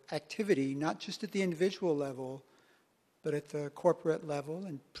for activity, not just at the individual level, but at the corporate level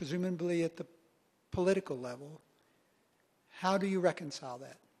and presumably at the political level. How do you reconcile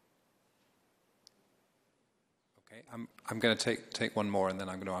that? Okay, I'm going to take one more, and then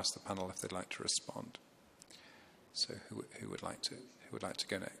I'm going to ask the panel if they'd like to respond. So who would like to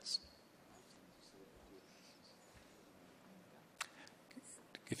go next?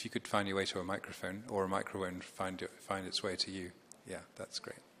 If you could find your way to a microphone, or a microphone find its way to you. Yeah, that's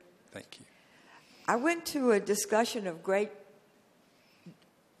great. Thank you. I went to a discussion of great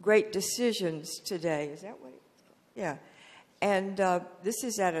decisions today. Is that what it's called? Yeah. And this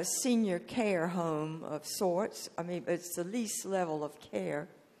is at a senior care home of sorts. I mean, it's the least level of care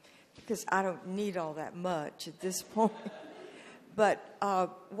because I don't need all that much at this point. But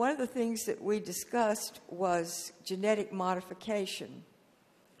one of the things that we discussed was genetic modification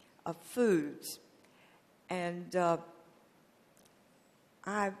of foods. And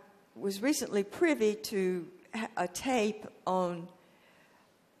I was recently privy to a tape on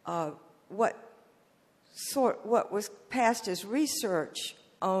what was passed as research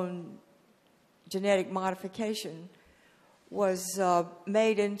on genetic modification was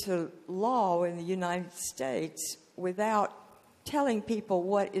made into law in the United States without telling people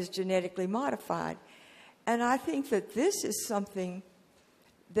what is genetically modified. And I think that this is something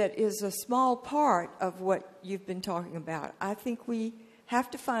that is a small part of what you've been talking about. I think we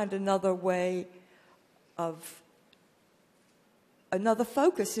have to find another way of, another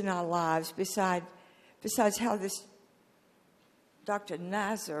focus in our lives besides how this Dr.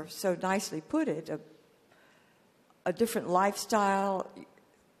 Nasr so nicely put it, a different lifestyle,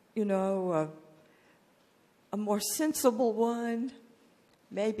 you know, a more sensible one,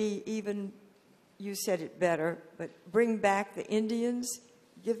 maybe even, you said it better, but bring back the Indians,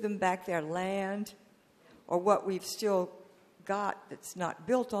 give them back their land, or what we've still got that's not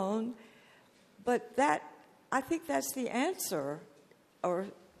built on. But that, I think that's the answer, or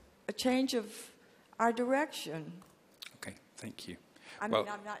a change of our direction. Okay, thank you.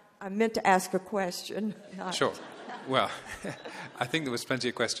 I meant to ask a question. Sure. Well, I think there was plenty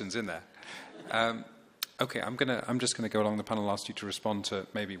of questions in there. Okay, I'm just going to go along the panel and ask you to respond to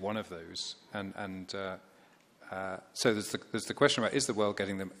maybe one of those. So there's the question about, is the world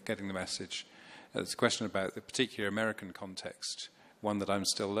getting the message? There's a question about the particular American context, one that I'm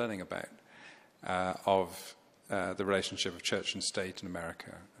still learning about, of the relationship of church and state in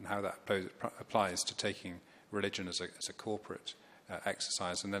America, and how that applies to taking religion as a corporate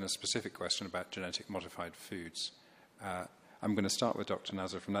exercise, and then a specific question about genetic modified foods. I'm going to start with Dr.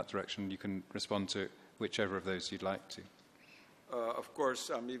 Nasr from that direction. You can respond to whichever of those you'd like to. Of course,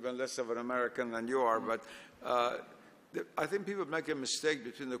 I'm even less of an American than you are, but I think people make a mistake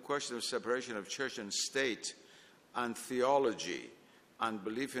between the question of separation of church and state and theology and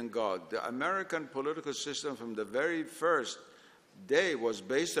belief in God. The American political system from the very first day was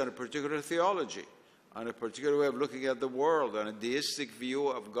based on a particular theology, on a particular way of looking at the world, on a deistic view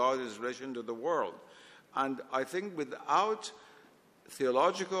of God's relation to the world. And I think without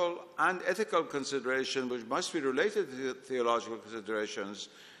theological and ethical consideration, which must be related to theological considerations,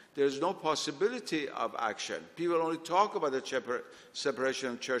 there's no possibility of action. People only talk about the separation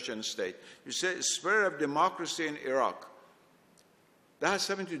of church and state. You say spirit of democracy in Iraq. That has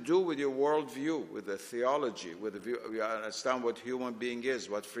something to do with your worldview, with the theology, with the view, you understand what human being is,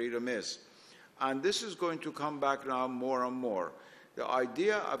 what freedom is. And this is going to come back now more and more. The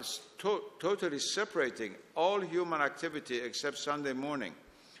idea of totally separating all human activity except Sunday morning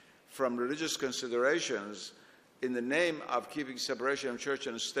from religious considerations in the name of keeping separation of church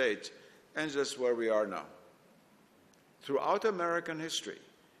and state, ends us where we are now. Throughout American history,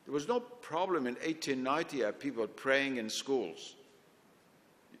 there was no problem in 1890 of people praying in schools.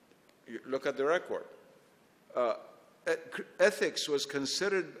 You look at the record. Ethics was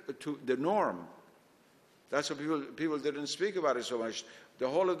considered the norm. That's why people didn't speak about it so much. The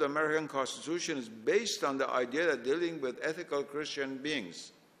whole of the American Constitution is based on the idea that dealing with ethical Christian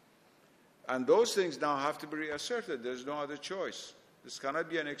beings. And those things now have to be reasserted. There's no other choice. This cannot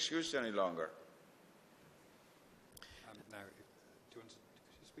be an excuse any longer. Now, do you want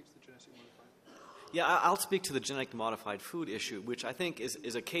to speak to the genetic modified? Yeah, I'll speak to the genetic modified food issue, which I think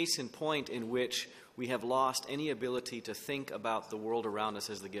is a case in point in which we have lost any ability to think about the world around us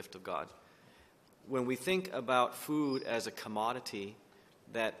as the gift of God. When we think about food as a commodity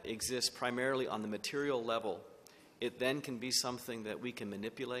that exists primarily on the material level, it then can be something that we can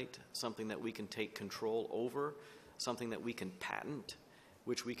manipulate, something that we can take control over, something that we can patent,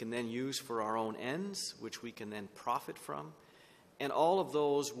 which we can then use for our own ends, which we can then profit from. And all of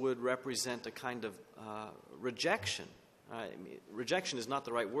those would represent a kind of rejection. Rejection is not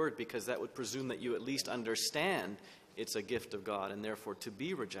the right word, because that would presume that you at least understand it's a gift of God and therefore to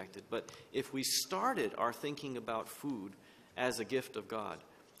be rejected. But if we started our thinking about food as a gift of God,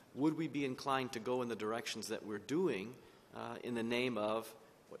 would we be inclined to go in the directions that we're doing in the name of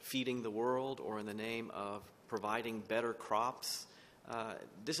feeding the world, or in the name of providing better crops?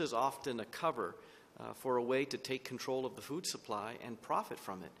 This is often a cover for a way to take control of the food supply and profit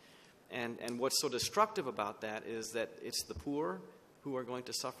from it. And what's so destructive about that is that it's the poor who are going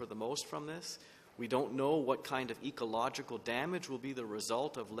to suffer the most from this. We don't know what kind of ecological damage will be the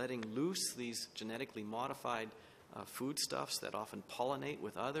result of letting loose these genetically modified foodstuffs that often pollinate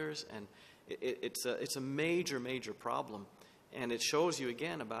with others. And it's a major, major problem. And it shows you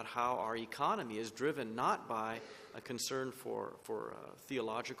again about how our economy is driven not by a concern for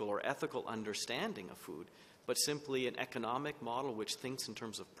theological or ethical understanding of food, but simply an economic model which thinks in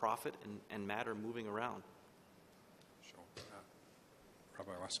terms of profit and matter moving around. Sure.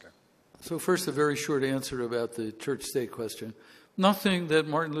 Rabbi Wasko. So first, a very short answer about the church-state question. Nothing that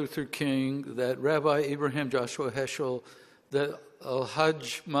Martin Luther King, that Rabbi Abraham Joshua Heschel, that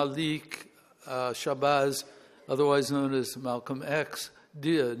Al-Hajj Malik Shabazz, otherwise known as Malcolm X,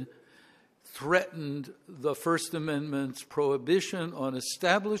 did threatened the First Amendment's prohibition on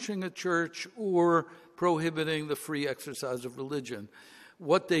establishing a church or prohibiting the free exercise of religion.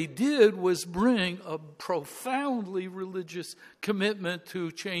 What they did was bring a profoundly religious commitment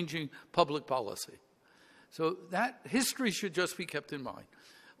to changing public policy. So that history should just be kept in mind.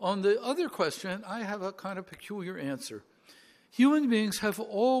 On the other question, I have a kind of peculiar answer. Human beings have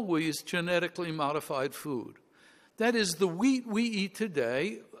always genetically modified food. That is, the wheat we eat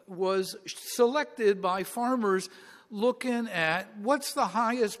today was selected by farmers looking at what's the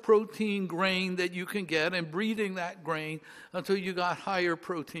highest protein grain that you can get and breeding that grain until you got higher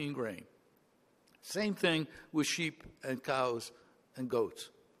protein grain. Same thing with sheep and cows and goats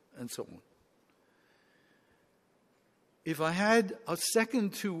and so on. If I had a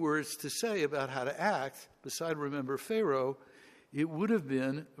second two words to say about how to act, beside remember Pharaoh, it would have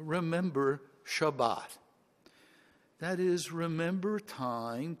been remember Shabbat. That is, remember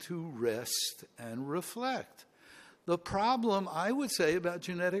time to rest and reflect. The problem, I would say, about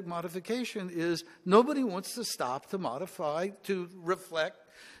genetic modification is nobody wants to stop to modify, to reflect.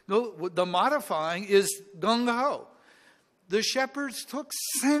 No, the modifying is gung-ho. The shepherds took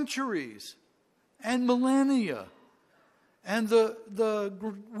centuries and millennia. And the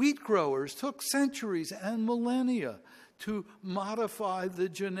wheat growers took centuries and millennia to modify the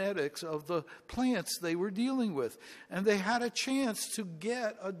genetics of the plants they were dealing with. And they had a chance to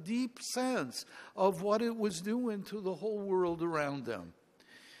get a deep sense of what it was doing to the whole world around them.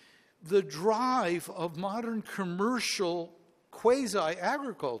 The drive of modern commercial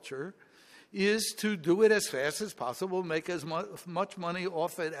quasi-agriculture is to do it as fast as possible, make as much money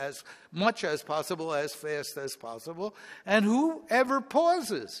off it as much as possible, as fast as possible, and whoever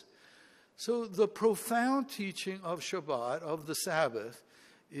pauses. So the profound teaching of Shabbat, of the Sabbath,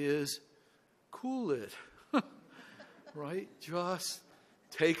 is cool it, right? Just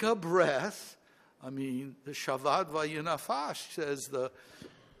take a breath. I mean, the Shabbat Vayinafash says the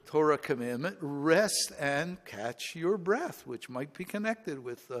Torah commandment, rest and catch your breath, which might be connected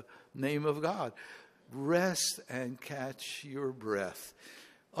with the name of God. Rest and catch your breath.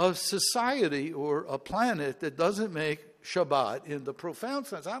 A society or a planet that doesn't make Shabbat in the profound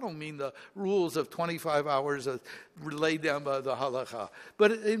sense. I don't mean the rules of 25 hours laid down by the halakha,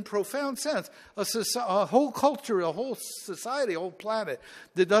 but in profound sense, a whole culture, a whole society, a whole planet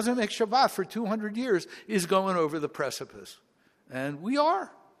that doesn't make Shabbat for 200 years is going over the precipice. And we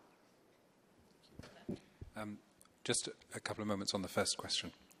are. Just a couple of moments on the first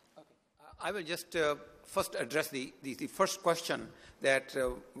question. I will just first address the first question, that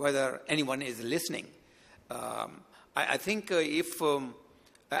whether anyone is listening. I think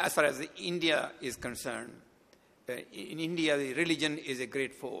as far as India is concerned, in India, the religion is a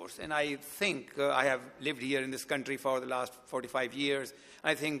great force. And I think I have lived here in this country for the last 45 years.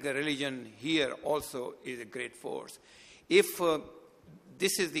 I think religion here also is a great force. If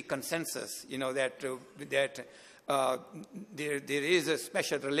this is the consensus, that there is a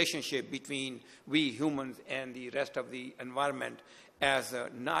special relationship between we humans and the rest of the environment, as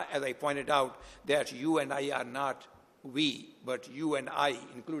I pointed out, that you and I are not we, but you and I,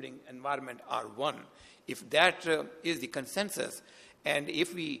 including environment, are one. If that is the consensus, and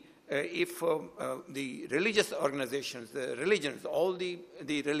if the religious organizations, the religions, all the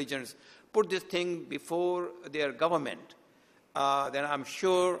religions put this thing before their government, then I'm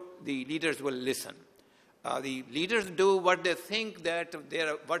sure the leaders will listen. The leaders do what they think that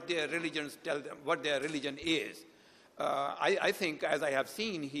what their religions tell them, what their religion is. I think, as I have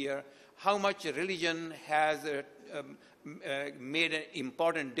seen here, how much religion has made an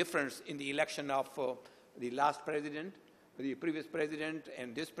important difference in the election of the last president, the previous president,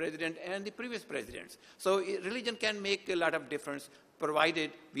 and this president, and the previous presidents. So religion can make a lot of difference,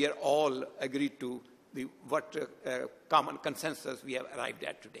 provided we are all agreed to what common consensus we have arrived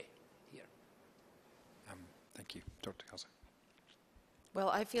at today. Thank you. Dr. Kaza. Well,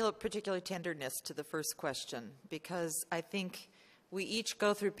 I feel a particular tenderness to the first question, because I think we each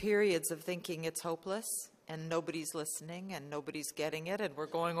go through periods of thinking it's hopeless and nobody's listening and nobody's getting it and we're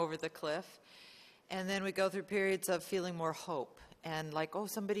going over the cliff. And then we go through periods of feeling more hope and like, oh,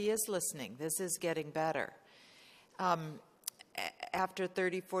 somebody is listening. This is getting better. After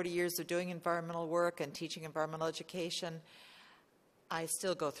 30, 40 years of doing environmental work and teaching environmental education, I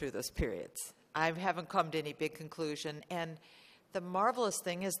still go through those periods. I haven't come to any big conclusion. And the marvelous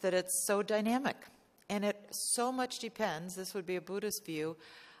thing is that it's so dynamic. And it so much depends, this would be a Buddhist view,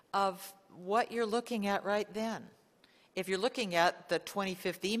 of what you're looking at right then. If you're looking at the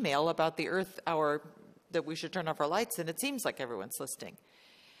 25th email about the Earth hour that we should turn off our lights, then it seems like everyone's listening.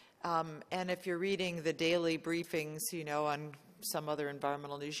 And if you're reading the daily briefings, on some other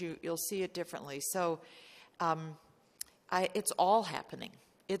environmental news, you'll see it differently. So it's all happening.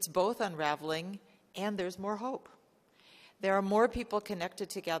 It's both unraveling, and there's more hope. There are more people connected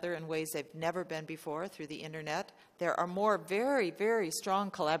together in ways they've never been before through the internet. There are more very, very strong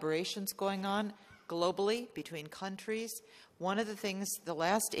collaborations going on globally between countries. One of the things the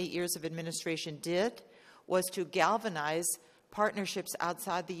last 8 years of administration did was to galvanize partnerships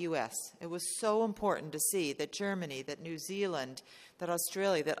outside the U.S. It was so important to see that Germany, that New Zealand, that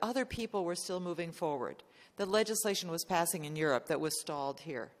Australia, that other people were still moving forward. The legislation was passing in Europe that was stalled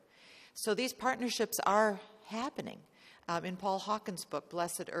here. So these partnerships are happening. In Paul Hawken's book,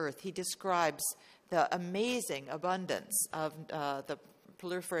 Blessed Earth, he describes the amazing abundance of the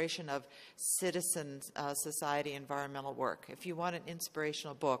proliferation of citizen society environmental work. If you want an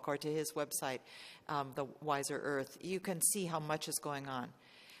inspirational book, or to his website, The Wiser Earth, you can see how much is going on.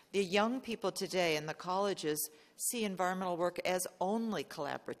 The young people today in the colleges see environmental work as only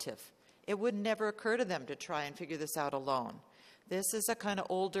collaborative. It would never occur to them to try and figure this out alone. This is a kind of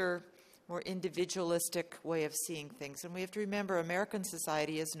older, more individualistic way of seeing things. And we have to remember, American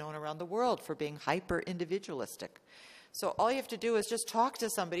society is known around the world for being hyper-individualistic. So all you have to do is just talk to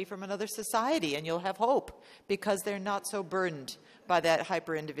somebody from another society and you'll have hope, because they're not so burdened by that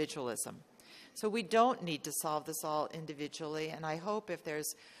hyper-individualism. So we don't need to solve this all individually. And I hope if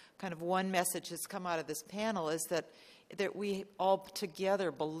there's kind of one message that's come out of this panel is that we all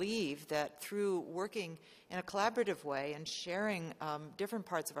together believe that through working in a collaborative way and sharing different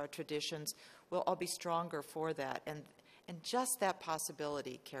parts of our traditions, we'll all be stronger for that. And just that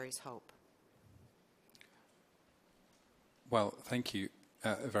possibility carries hope. Well, thank you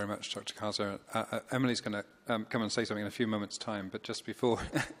very much, Dr. Kaza. Emily's going to come and say something in a few moments' time, but just before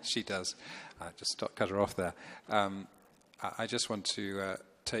she does, cut her off there. I just want to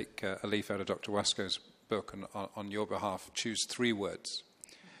take a leaf out of Dr. Wasko's book and on your behalf choose 3 words,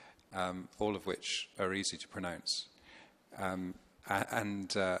 all of which are easy to pronounce.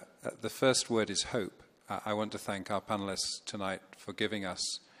 The first word is hope. I want to thank our panelists tonight for giving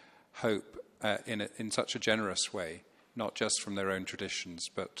us hope in such a generous way, not just from their own traditions,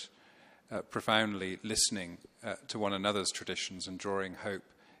 but profoundly listening to one another's traditions and drawing hope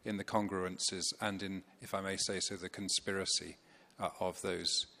in the congruences and in, if I may say so, the conspiracy of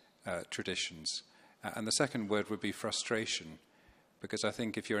those traditions. And the second word would be frustration, because I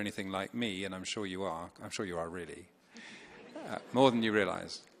think if you're anything like me, and I'm sure you are really, more than you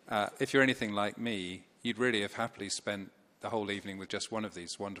realize, if you're anything like me, you'd really have happily spent the whole evening with just one of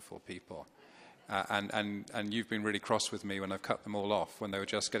these wonderful people. And you've been really cross with me when I've cut them all off, when they were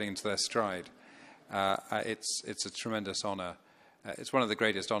just getting into their stride. It's a tremendous honour. It's one of the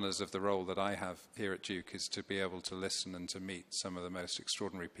greatest honours of the role that I have here at Duke, is to be able to listen and to meet some of the most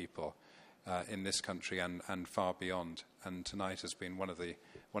extraordinary people in this country and far beyond. And tonight has been one of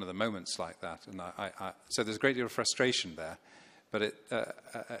the moments like that. And so there's a great deal of frustration there. But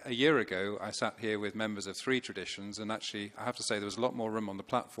a year ago, I sat here with members of 3 traditions, and actually, I have to say, there was a lot more room on the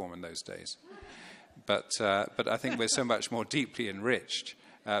platform in those days. But I think we're so much more deeply enriched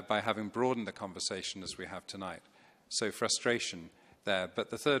by having broadened the conversation as we have tonight. So frustration there.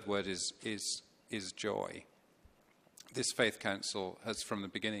 But the third word is joy. This Faith Council has, from the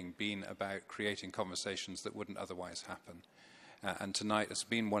beginning, been about creating conversations that wouldn't otherwise happen. And tonight has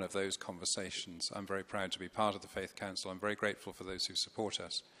been one of those conversations. I'm very proud to be part of the Faith Council. I'm very grateful for those who support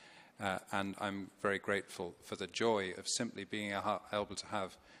us. And I'm very grateful for the joy of simply being able to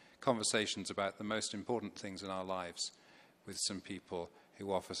have conversations about the most important things in our lives with some people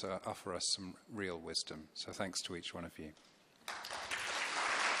who offer us some real wisdom. So thanks to each one of you.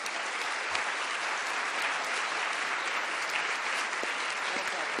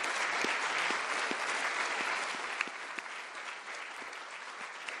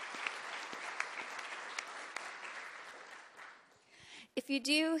 If you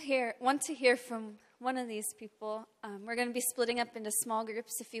do want to hear from one of these people, we're going to be splitting up into small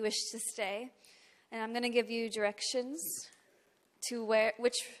groups if you wish to stay. And I'm going to give you directions to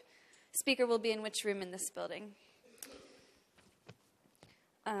which speaker will be in which room in this building.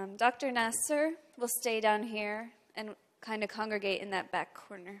 Dr. Nasser will stay down here and kind of congregate in that back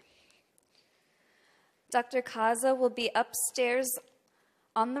corner. Dr. Kaza will be upstairs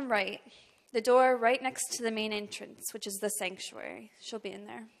on the right, the door right next to the main entrance, which is the sanctuary. She'll be in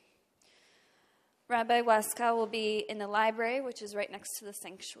there. Rabbi Waska will be in the library, which is right next to the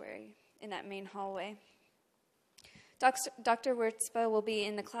sanctuary, in that main hallway. Dr. Wurtzba will be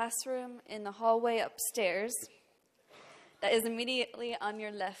in the classroom in the hallway upstairs. That is immediately on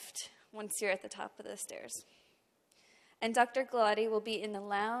your left once you're at the top of the stairs. And Dr. Galati will be in the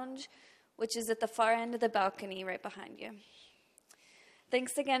lounge, which is at the far end of the balcony right behind you.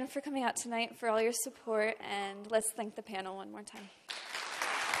 Thanks again for coming out tonight, for all your support, and let's thank the panel one more time.